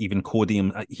expect even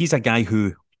Cody. He's a guy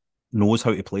who knows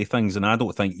how to play things, and I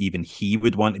don't think even he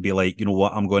would want to be like, you know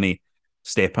what, I'm going to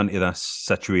step into this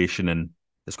situation and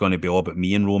it's going to be all about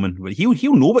me and Roman. But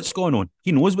he'll know what's going on.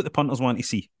 He knows what the punters want to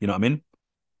see. You know what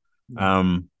I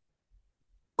mean?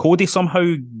 Cody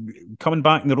somehow coming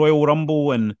back in the Royal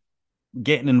Rumble and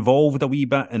getting involved a wee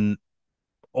bit and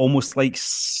almost like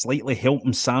slightly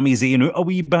helping Sami Zayn out a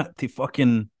wee bit to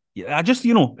fucking... Yeah, I just,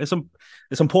 you know, it's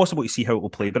impossible to see how it will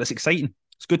play, but it's exciting.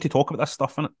 It's good to talk about this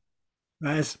stuff, isn't it?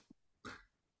 That is.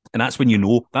 And that's when you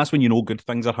know good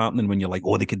things are happening, when you're like,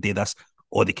 oh, they could do this,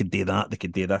 oh, they could do that, they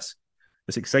could do this.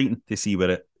 It's exciting to see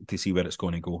where it's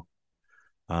going to go.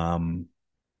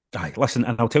 Listen,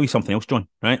 and I'll tell you something else, John,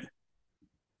 right?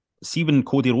 See, when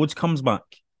Cody Rhodes comes back,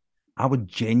 I would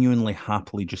genuinely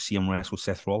happily just see him wrestle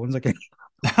Seth Rollins again.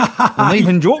 I'm not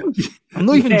even joking.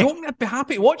 I'd be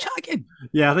happy to watch that again.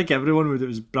 Yeah, I think everyone would. It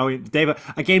was brilliant. David,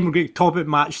 again, we're going to top it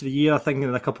match of the year, I think,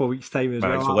 in a couple of weeks' time as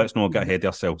well. So let's not get ahead of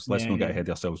ourselves. Let's not get ahead of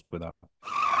ourselves with that.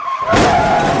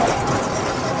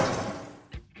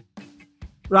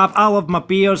 Rav, I love my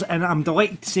beers, and I'm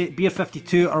delighted to say that Beer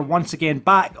 52 are once again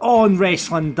back on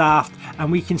Wrestling Daft, and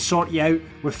we can sort you out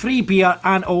with free beer,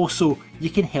 and also you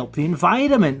can help the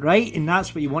environment, right? And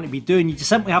that's what you want to be doing. You just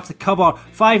simply have to cover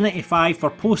 $5.95 for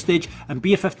postage, and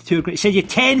Beer 52 are going to send you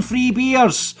 10 free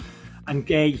beers, and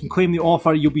you can claim the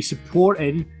offer. You'll be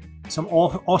supporting some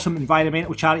awesome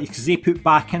environmental charities because they put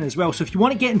back in as well. So if you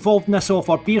want to get involved in this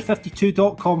offer,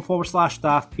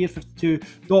 beer52.com/daft,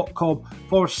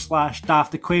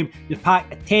 beer52.com/daft to claim your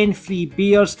pack of 10 free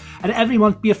beers. And every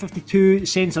month, Beer 52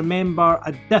 sends a member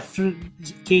a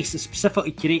different case of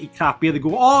specifically curated craft beer. They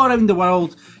go all around the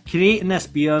world curating this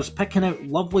beers, picking out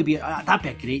lovely beer. That'd be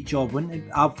a great job, wouldn't it?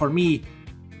 For me,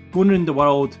 going around the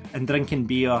world and drinking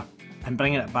beer and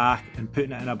bringing it back and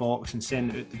putting it in a box and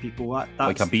sending it out to people. That's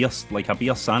like a beer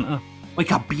Santa. Like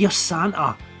a beer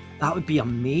Santa. That would be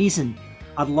amazing.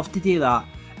 I'd love to do that.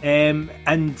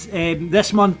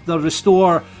 This month they'll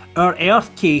restore our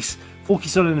Earth case,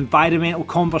 focusing on environmental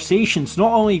conversations.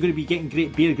 Not only are you going to be getting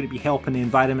great beer, you're going to be helping the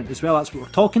environment as well. That's what we're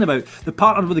talking about. They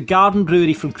partnered with the Garden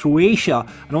Brewery from Croatia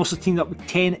and also teamed up with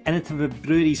 10 innovative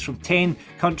breweries from 10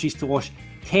 countries to launch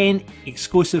 10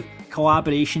 exclusive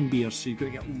collaboration beers, so you're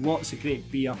going to get lots of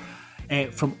great beer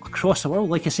from across the world,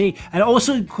 like I say, and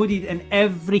also included in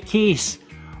every case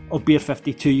of Beer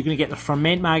 52 you're going to get the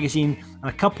Ferment magazine and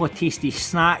a couple of tasty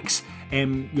snacks.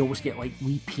 You always get like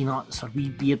wee peanuts or wee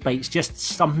beer bites, just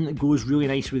something that goes really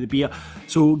nice with the beer.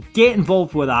 So get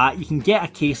involved with that. You can get a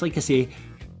case, like I say,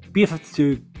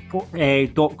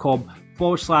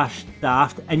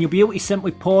 beer52.com/daft, and you'll be able to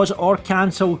simply pause or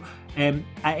cancel at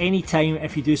any time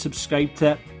if you do subscribe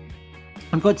to it.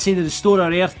 I'm glad to say the Restore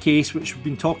Our Earth case, which we've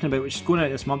been talking about, which is going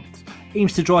out this month,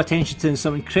 aims to draw attention to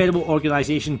some incredible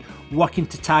organisation working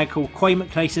to tackle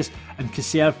climate crisis and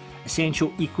conserve essential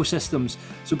ecosystems.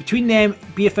 So between them,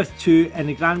 Beer 52 and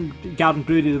the Garden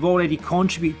Brewery, they've already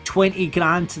contributed 20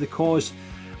 grand to the cause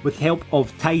with help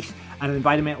of Tithe and an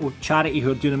environmental charity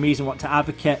who are doing amazing work to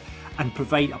advocate and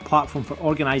provide a platform for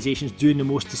organisations doing the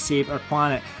most to save our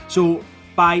planet. So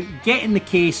by getting the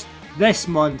case this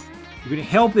month, you're going to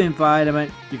help the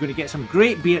environment, you're going to get some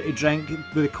great beer to drink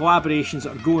with the collaborations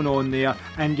that are going on there,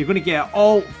 and you're going to get it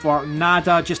all for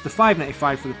nada, just the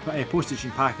 $5.95 for the postage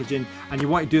and packaging. And you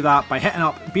want to do that by hitting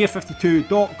up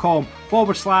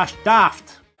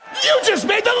beer52.com/daft. You just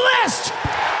made the list!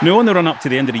 Now, on the run up to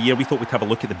the end of the year, we thought we'd have a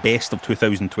look at the best of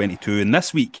 2022. And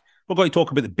this week, we're going to talk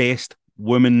about the best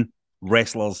women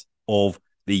wrestlers of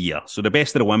the year. So the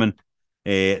best of the women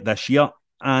this year.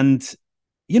 And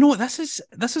you know, this is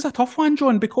a tough one,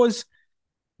 John, because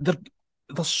there's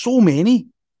so many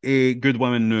good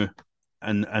women now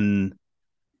in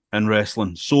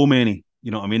wrestling. So many,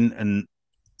 you know what I mean? And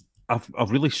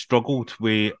I've really struggled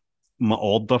with my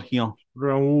order here.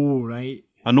 Oh, right.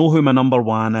 I know who my number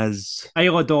one is.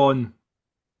 Isla Dawn.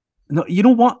 No, you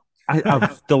know what?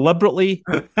 I've deliberately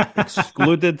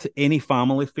excluded any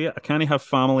family fare. I can't have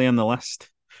family on the list.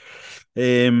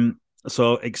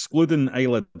 So excluding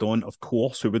Isla Dawn, of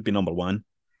course, who would be number one,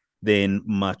 then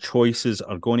my choices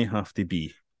are going to have to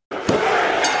be.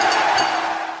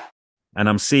 And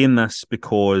I'm saying this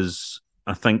because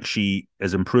I think she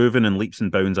is improving in leaps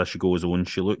and bounds as she goes on.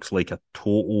 She looks like a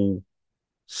total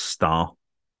star.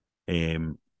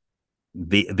 The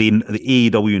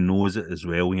AEW knows it as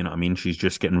well, you know what I mean? She's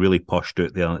just getting really pushed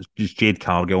out there. It's just Jade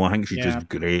Cargill. I think she's just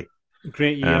great.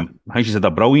 Great year. I think she's had a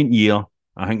brilliant year.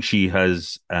 I think she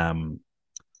has,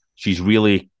 she's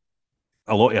really,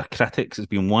 a lot of her critics, has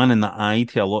been one in the eye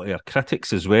to a lot of her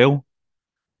critics as well.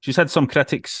 She's had some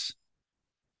critics,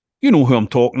 you know who I'm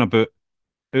talking about,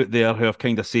 out there who have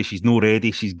kind of say she's not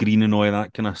ready, she's green and all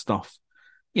that kind of stuff.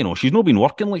 You know, she's not been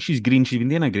working like she's green, she's been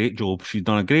doing a great job. She's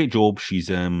done a great job. She's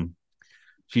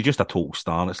just a total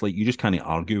star. It's like, you just can't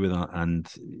argue with that.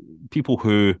 And people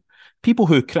who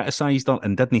criticised her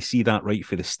and didn't see that right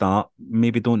for the start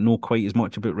maybe don't know quite as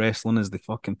much about wrestling as they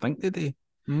fucking think they do.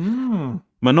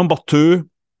 My number two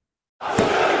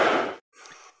is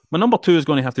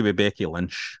going to have to be Becky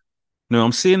Lynch. Now,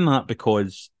 I'm saying that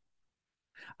because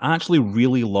I actually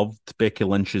really loved Becky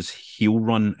Lynch's heel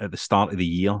run at the start of the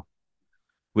year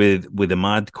with the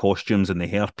mad costumes and the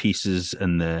hair pieces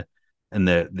and the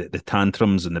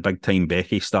tantrums and the big time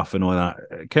Becky stuff and all that.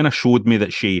 It kind of showed me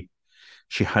that she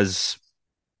has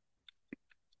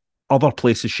other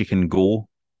places she can go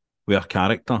with her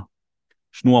character.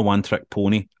 She's not a one-trick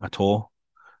pony at all.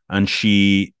 And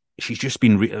she's just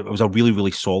been... it was a really,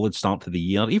 really solid start to the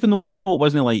year, even though it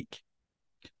wasn't like...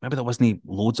 Maybe there wasn't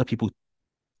loads of people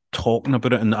talking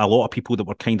about it and a lot of people that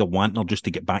were kind of wanting her just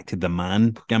to get back to the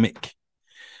man gimmick.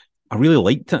 I really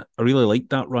liked it. I really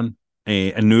liked that run.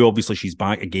 And now, obviously, she's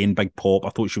back again, big pop. I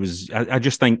thought she was... I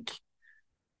just think...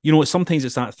 You know, sometimes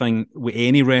it's that thing with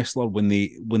any wrestler when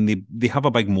they have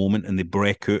a big moment and they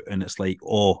break out and it's like,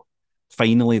 oh,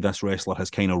 finally this wrestler has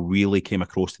kind of really came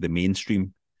across to the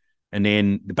mainstream. And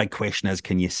then the big question is,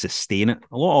 can you sustain it?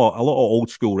 A lot of old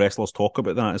school wrestlers talk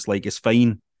about that. It's like, it's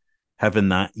fine having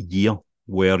that year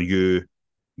where your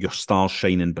star's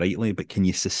shining brightly, but can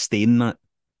you sustain that?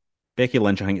 Becky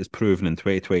Lynch, I think, has proven in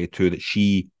 2022 that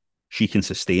she can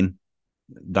sustain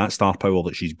that star power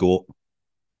that she's got.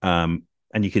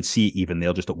 And you could see it even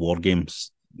there just at War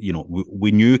Games. You know,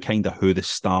 we knew kind of who the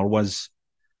star was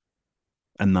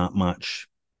in that match,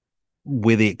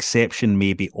 with the exception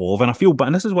maybe of, and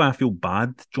this is why I feel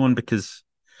bad, John, because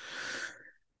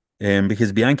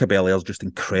Bianca Belair is just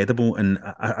incredible, and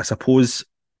I suppose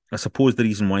the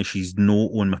reason why she's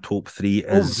not on my top three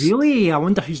is... Oh, really? I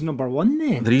wonder who's number one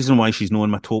then. The reason why she's not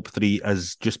on my top three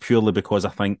is just purely because I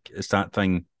think it's that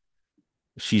thing.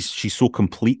 She's so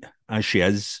complete as she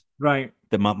is. Right.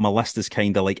 That my list is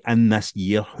kind of like, in this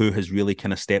year, who has really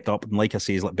kind of stepped up. And like I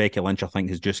say, is like Becky Lynch, I think,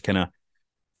 has just kind of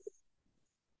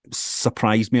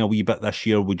surprised me a wee bit this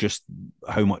year with just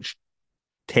how much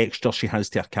texture she has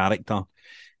to her character.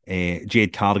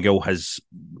 Jade Cargill has,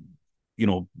 you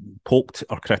know, poked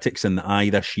her critics in the eye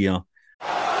this year.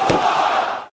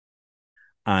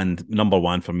 And number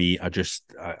one for me, I just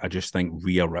think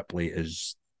Rhea Ripley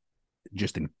is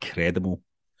just incredible.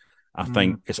 I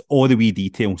think it's all the wee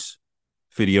details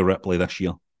for Rhea Ripley this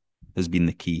year has been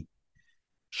the key.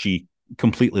 She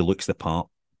completely looks the part.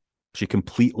 She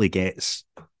completely gets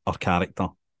her character.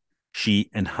 She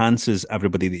enhances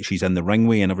everybody that she's in the ring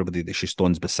with and everybody that she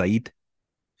stands beside.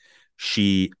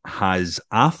 She has,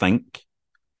 I think,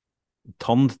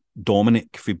 turned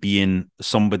Dominic for being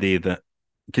somebody that...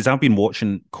 Because I've been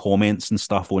watching comments and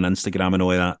stuff on Instagram and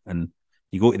all that, and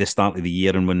you go to the start of the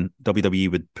year, and when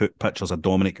WWE would put pictures of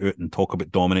Dominic out and talk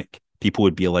about Dominic, people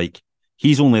would be like,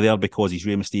 He's only there because he's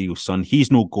Rey Mysterio's son.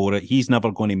 He's no Gorit. He's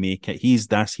never going to make it. He's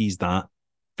this, he's that.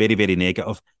 Very, very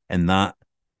negative. And that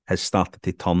has started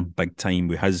to turn big time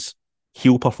with his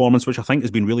heel performance, which I think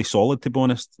has been really solid, to be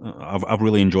honest. I've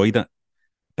really enjoyed it.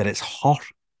 But it's her.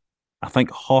 I think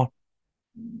her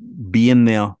being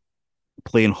there,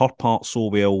 playing her part so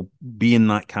well, being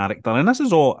that character. And this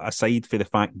is all aside for the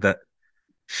fact that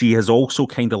she has also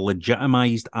kind of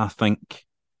legitimised, I think,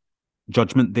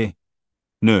 Judgment Day.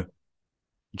 No.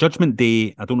 Judgment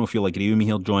Day, I don't know if you'll agree with me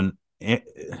here, John,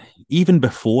 even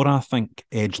before I think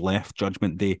Edge left,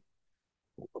 Judgment Day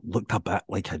looked a bit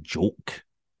like a joke.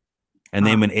 And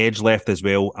then when Edge left as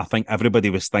well, I think everybody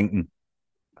was thinking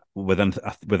within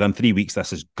 3 weeks,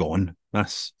 this is gone.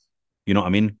 You know what I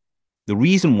mean? The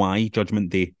reason why Judgment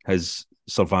Day has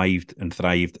survived and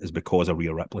thrived is because of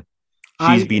Rhea Ripley.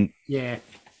 She's been... Yeah.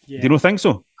 Do you not think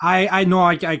so? I know,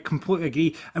 I completely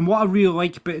agree. And what I really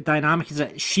like about the dynamic is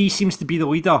that she seems to be the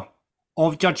leader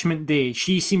of Judgment Day.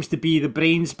 She seems to be the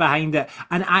brains behind it.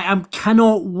 And I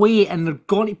cannot wait. And they're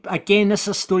going to, again, this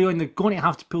is a storyline they're going to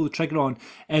have to pull the trigger on,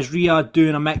 is Rhea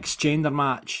doing a mixed gender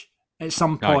match at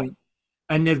some point.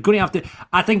 And they're going to have to,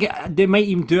 I think they might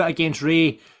even do it against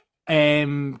Ray,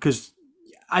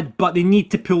 but they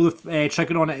need to pull the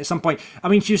trigger on it at some point. I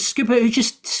mean, did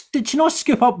she not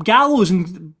scoop up Gallows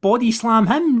and body slam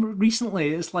him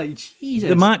recently? It's like, Jesus.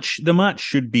 The match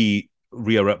should be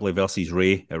Rhea Ripley versus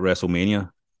Ray at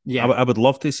WrestleMania. Yeah, I would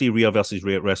love to see Rhea versus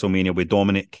Ray at WrestleMania with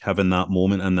Dominic having that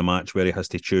moment in the match where he has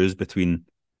to choose between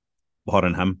her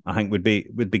and him. I think would be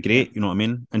great. You know what I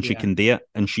mean? And she can do it.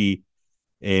 And she,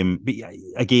 but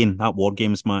again, that War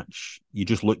Games match, you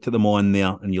just looked at them all in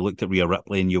there, and you looked at Rhea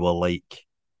Ripley, and you were like,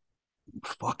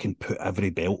 fucking put every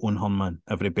belt on her, man.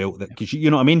 Every belt that, because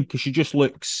you know what I mean? Because she just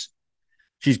looks,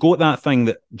 she's got that thing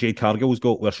that Jade Cargill's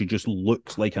got where she just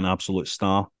looks like an absolute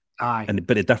star. Aye.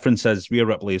 But the difference is Rhea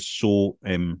Ripley is so,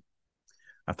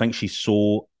 I think she's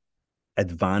so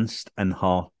advanced in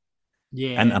her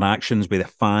interactions with the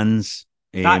fans.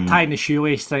 That tying the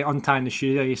shoelace thing, untying the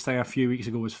shoelace thing a few weeks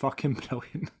ago was fucking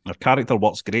brilliant. Her character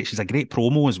works great. She's a great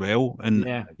promo as well.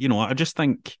 And, you know, I just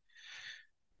think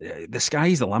the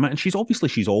sky's the limit. And she's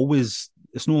always,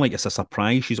 it's not like it's a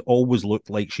surprise. She's always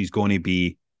looked like she's going to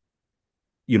be,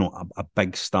 you know, a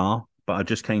big star. But I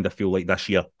just kind of feel like this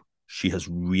year she has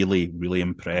really, really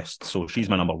impressed. So she's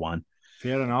my number one.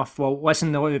 Fair enough. Well,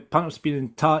 listen, the punter's been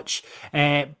in touch.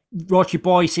 Rocky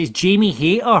Boy says Jamie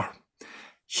Hayter.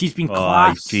 She's been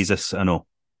classed. Jesus, I know.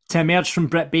 To emerge from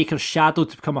Britt Baker's shadow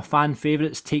to become a fan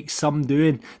favourite takes some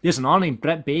doing. There's an honor named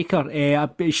Britt Baker.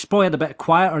 She's probably had a bit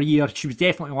quieter year. She was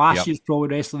definitely last year's probably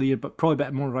rest of the year, but probably a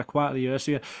bit more of a quieter year this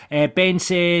year. Ben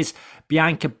says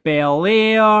Bianca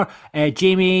Belair,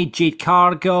 Jamie, Jade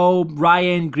Cargill,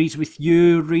 Ryan agrees with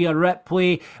you, Rhea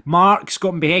Ripley, Mark's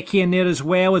got Becky in there as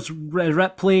well as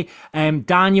Ripley.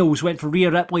 Daniels went for Rhea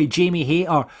Ripley, Jamie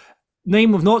Hayter.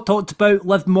 Name we've not talked about,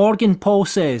 Liv Morgan, Paul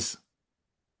says.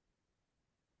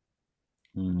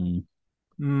 I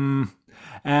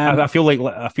feel like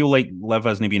Liv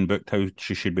hasn't been booked how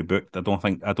she should be booked. I don't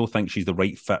think she's the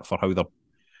right fit for how they're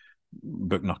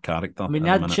booking her character. I mean, they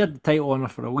had shared the title on her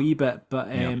for a wee bit, but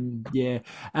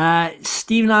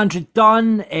Stephen Andrew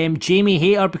Dunn, Jamie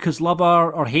Hayter, because love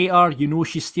her or hate her, you know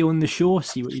she's stealing the show.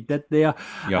 See what you did there.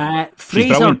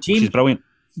 Fraser, she's brilliant.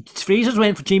 Fraser's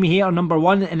went for Jamie Hayter number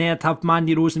one, and then I'd have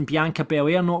Mandy Rose and Bianca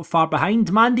Belair not far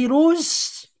behind. Mandy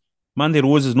Rose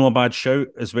is not a bad shout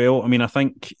as well. I mean, I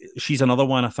think she's another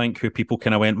one, I think, who people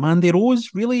kind of went, Mandy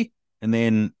Rose, really? And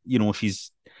then, you know,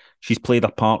 she's played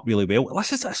her part really well.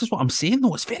 This is what I'm saying,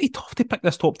 though. It's very tough to pick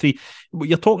this top three.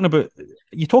 You talk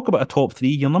about a top three,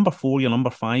 your number 4, your number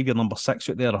 5, your number 6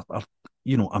 out there are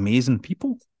you know, amazing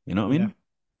people. You know what I mean?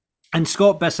 And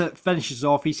Scott Bissett finishes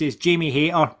off. He says, Jamie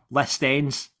Hayter, list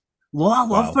ends. Lot of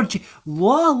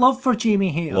love for Jamie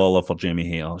Hayter. Lot of love for Jamie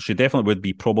Hayter. She definitely would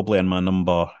be probably in my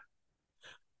number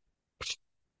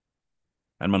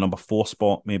 4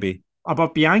 spot, maybe.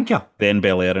 Above Bianca. Then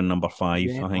Belair in number 5, I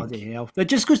think. Bloody hell. That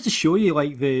just goes to show you,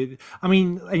 like, and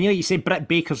you say Britt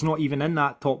Baker's not even in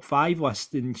that top 5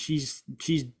 list, and she's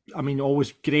I mean,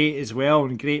 always great as well,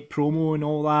 and great promo and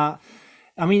all that.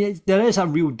 I mean, there is a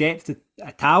real depth of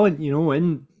talent, you know,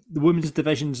 in the women's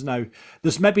divisions now.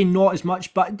 There's maybe not as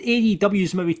much, but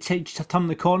AEW's maybe turned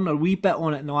the corner a wee bit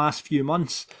on it in the last few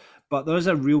months. But there is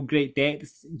a real great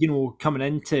depth, you know, coming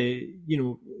into, you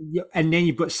know, and then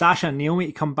you've got Sasha and Naomi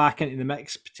to come back into the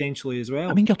mix potentially as well.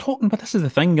 I mean, but this is the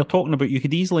thing, you're talking about, you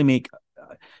could easily make,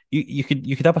 you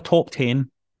could have a top 10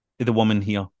 of the women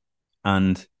here,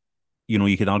 and, you know,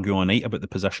 you could argue all night about the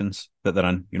positions that they're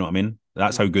in, you know what I mean?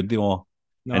 That's how good they are.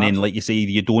 No, and then, like you say,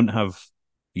 you don't have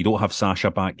You don't have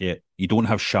Sasha back yet. You don't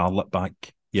have Charlotte back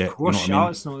yet. Of course, you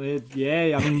know Charlotte's not there.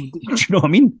 Yeah, I mean... Do you know what I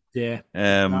mean? Yeah,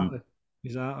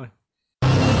 exactly.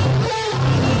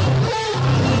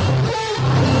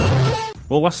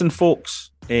 Well, listen,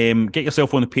 folks, get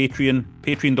yourself on the Patreon,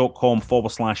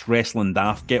 patreon.com/wrestling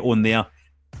daft. Get on there,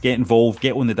 get involved,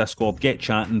 get on the Discord, get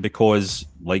chatting, because,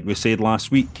 like we said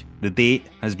last week, the date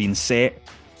has been set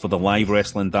for the live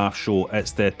Wrestling Daft show.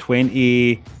 It's the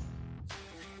 20...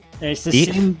 It's the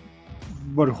same...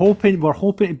 We're hoping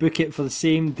to book it for the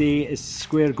same day as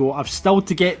Square Go. I've still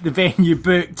to get the venue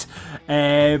booked,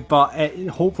 but it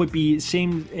hopefully be the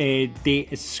same date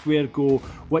as Square Go,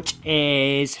 which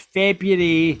is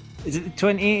February. Is it the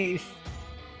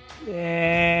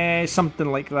 28th?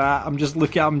 Something like that.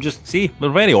 See, we're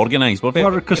very organised. We're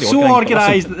so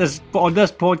organised on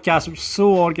this podcast. We're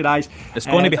so organised. It's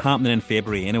going to be happening in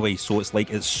February anyway, so it's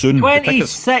soon.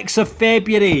 26th of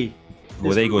February.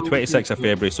 Well, there you go, 26th of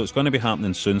February, so it's going to be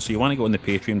happening soon. So you want to go on the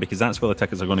Patreon, because that's where the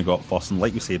tickets are going to go up first. And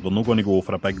like we said, we're not going to go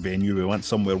for a big venue. We want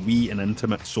somewhere wee and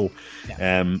intimate. So,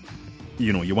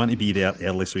 you want to be there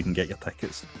early so you can get your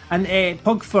tickets. And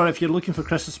plug for, if you're looking for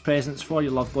Christmas presents for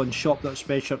your loved ones,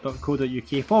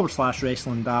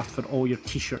 shop.spreadshirt.co.uk/wrestling daft for all your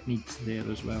t-shirt needs there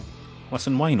as well.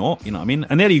 Listen, why not? You know what I mean?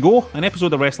 And there you go, an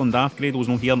episode of Wrestling Daft. Grado's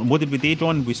not here. And what did we do,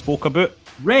 John? We spoke about...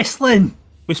 wrestling!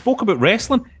 We spoke about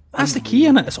wrestling. That's the key,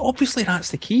 innit? It's obviously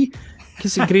that's the key.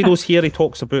 Because Grado's here, he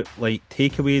talks about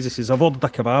takeaways. He says, I've ordered a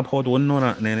kebab, hold on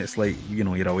it, and then it's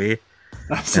you're away.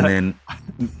 Then,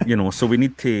 so we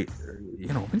need to,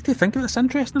 think of it. It's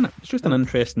interesting, innit? It's just an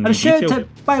interesting detail.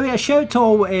 By the way, a shout to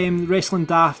all Wrestling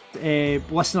Daft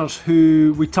listeners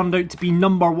who we turned out to be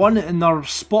number one in their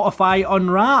Spotify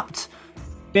Unwrapped.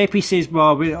 Beppy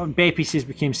says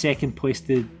we came second place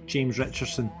to James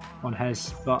Richardson on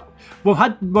his, but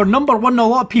we're number one in a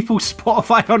lot of people's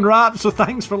Spotify Unwrapped, so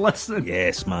thanks for listening.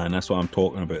 Yes, man, that's what I'm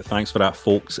talking about. Thanks for that,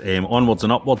 folks. Onwards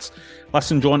and upwards.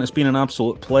 Listen, John, it's been an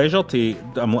absolute pleasure to.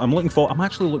 I'm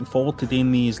actually looking forward to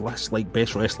doing these lists, like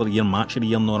best wrestler of the year, match of the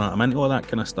year, and all that. I'm into all that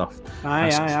kind of stuff.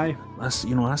 Aye. That's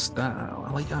that.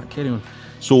 I like that. Carry on.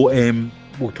 So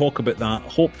we'll talk about that.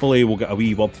 Hopefully we'll get a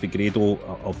wee word for Grado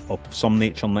of some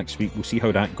nature next week. We'll see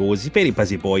how that goes. He's a very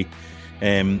busy boy.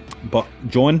 But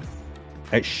John,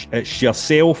 it's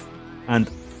yourself and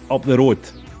up the road.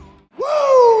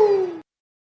 Woo!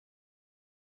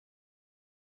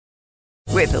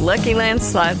 With the Lucky Land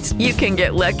Slots, you can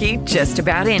get lucky just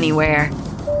about anywhere.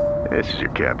 This is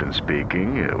your captain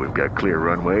speaking. We've got clear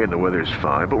runway and the weather's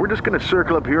fine, but we're just going to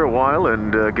circle up here a while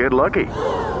and get lucky.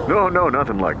 No,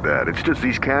 nothing like that. It's just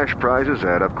these cash prizes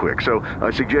add up quick. So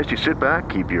I suggest you sit back,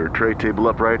 keep your tray table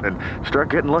upright, and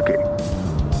start getting lucky.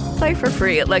 Play for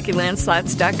free at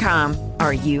LuckyLandSlots.com.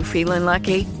 Are you feeling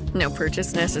lucky? No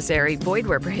purchase necessary. Void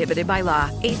where prohibited by law.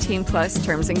 18+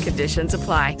 terms and conditions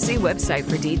apply. See website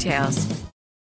for details.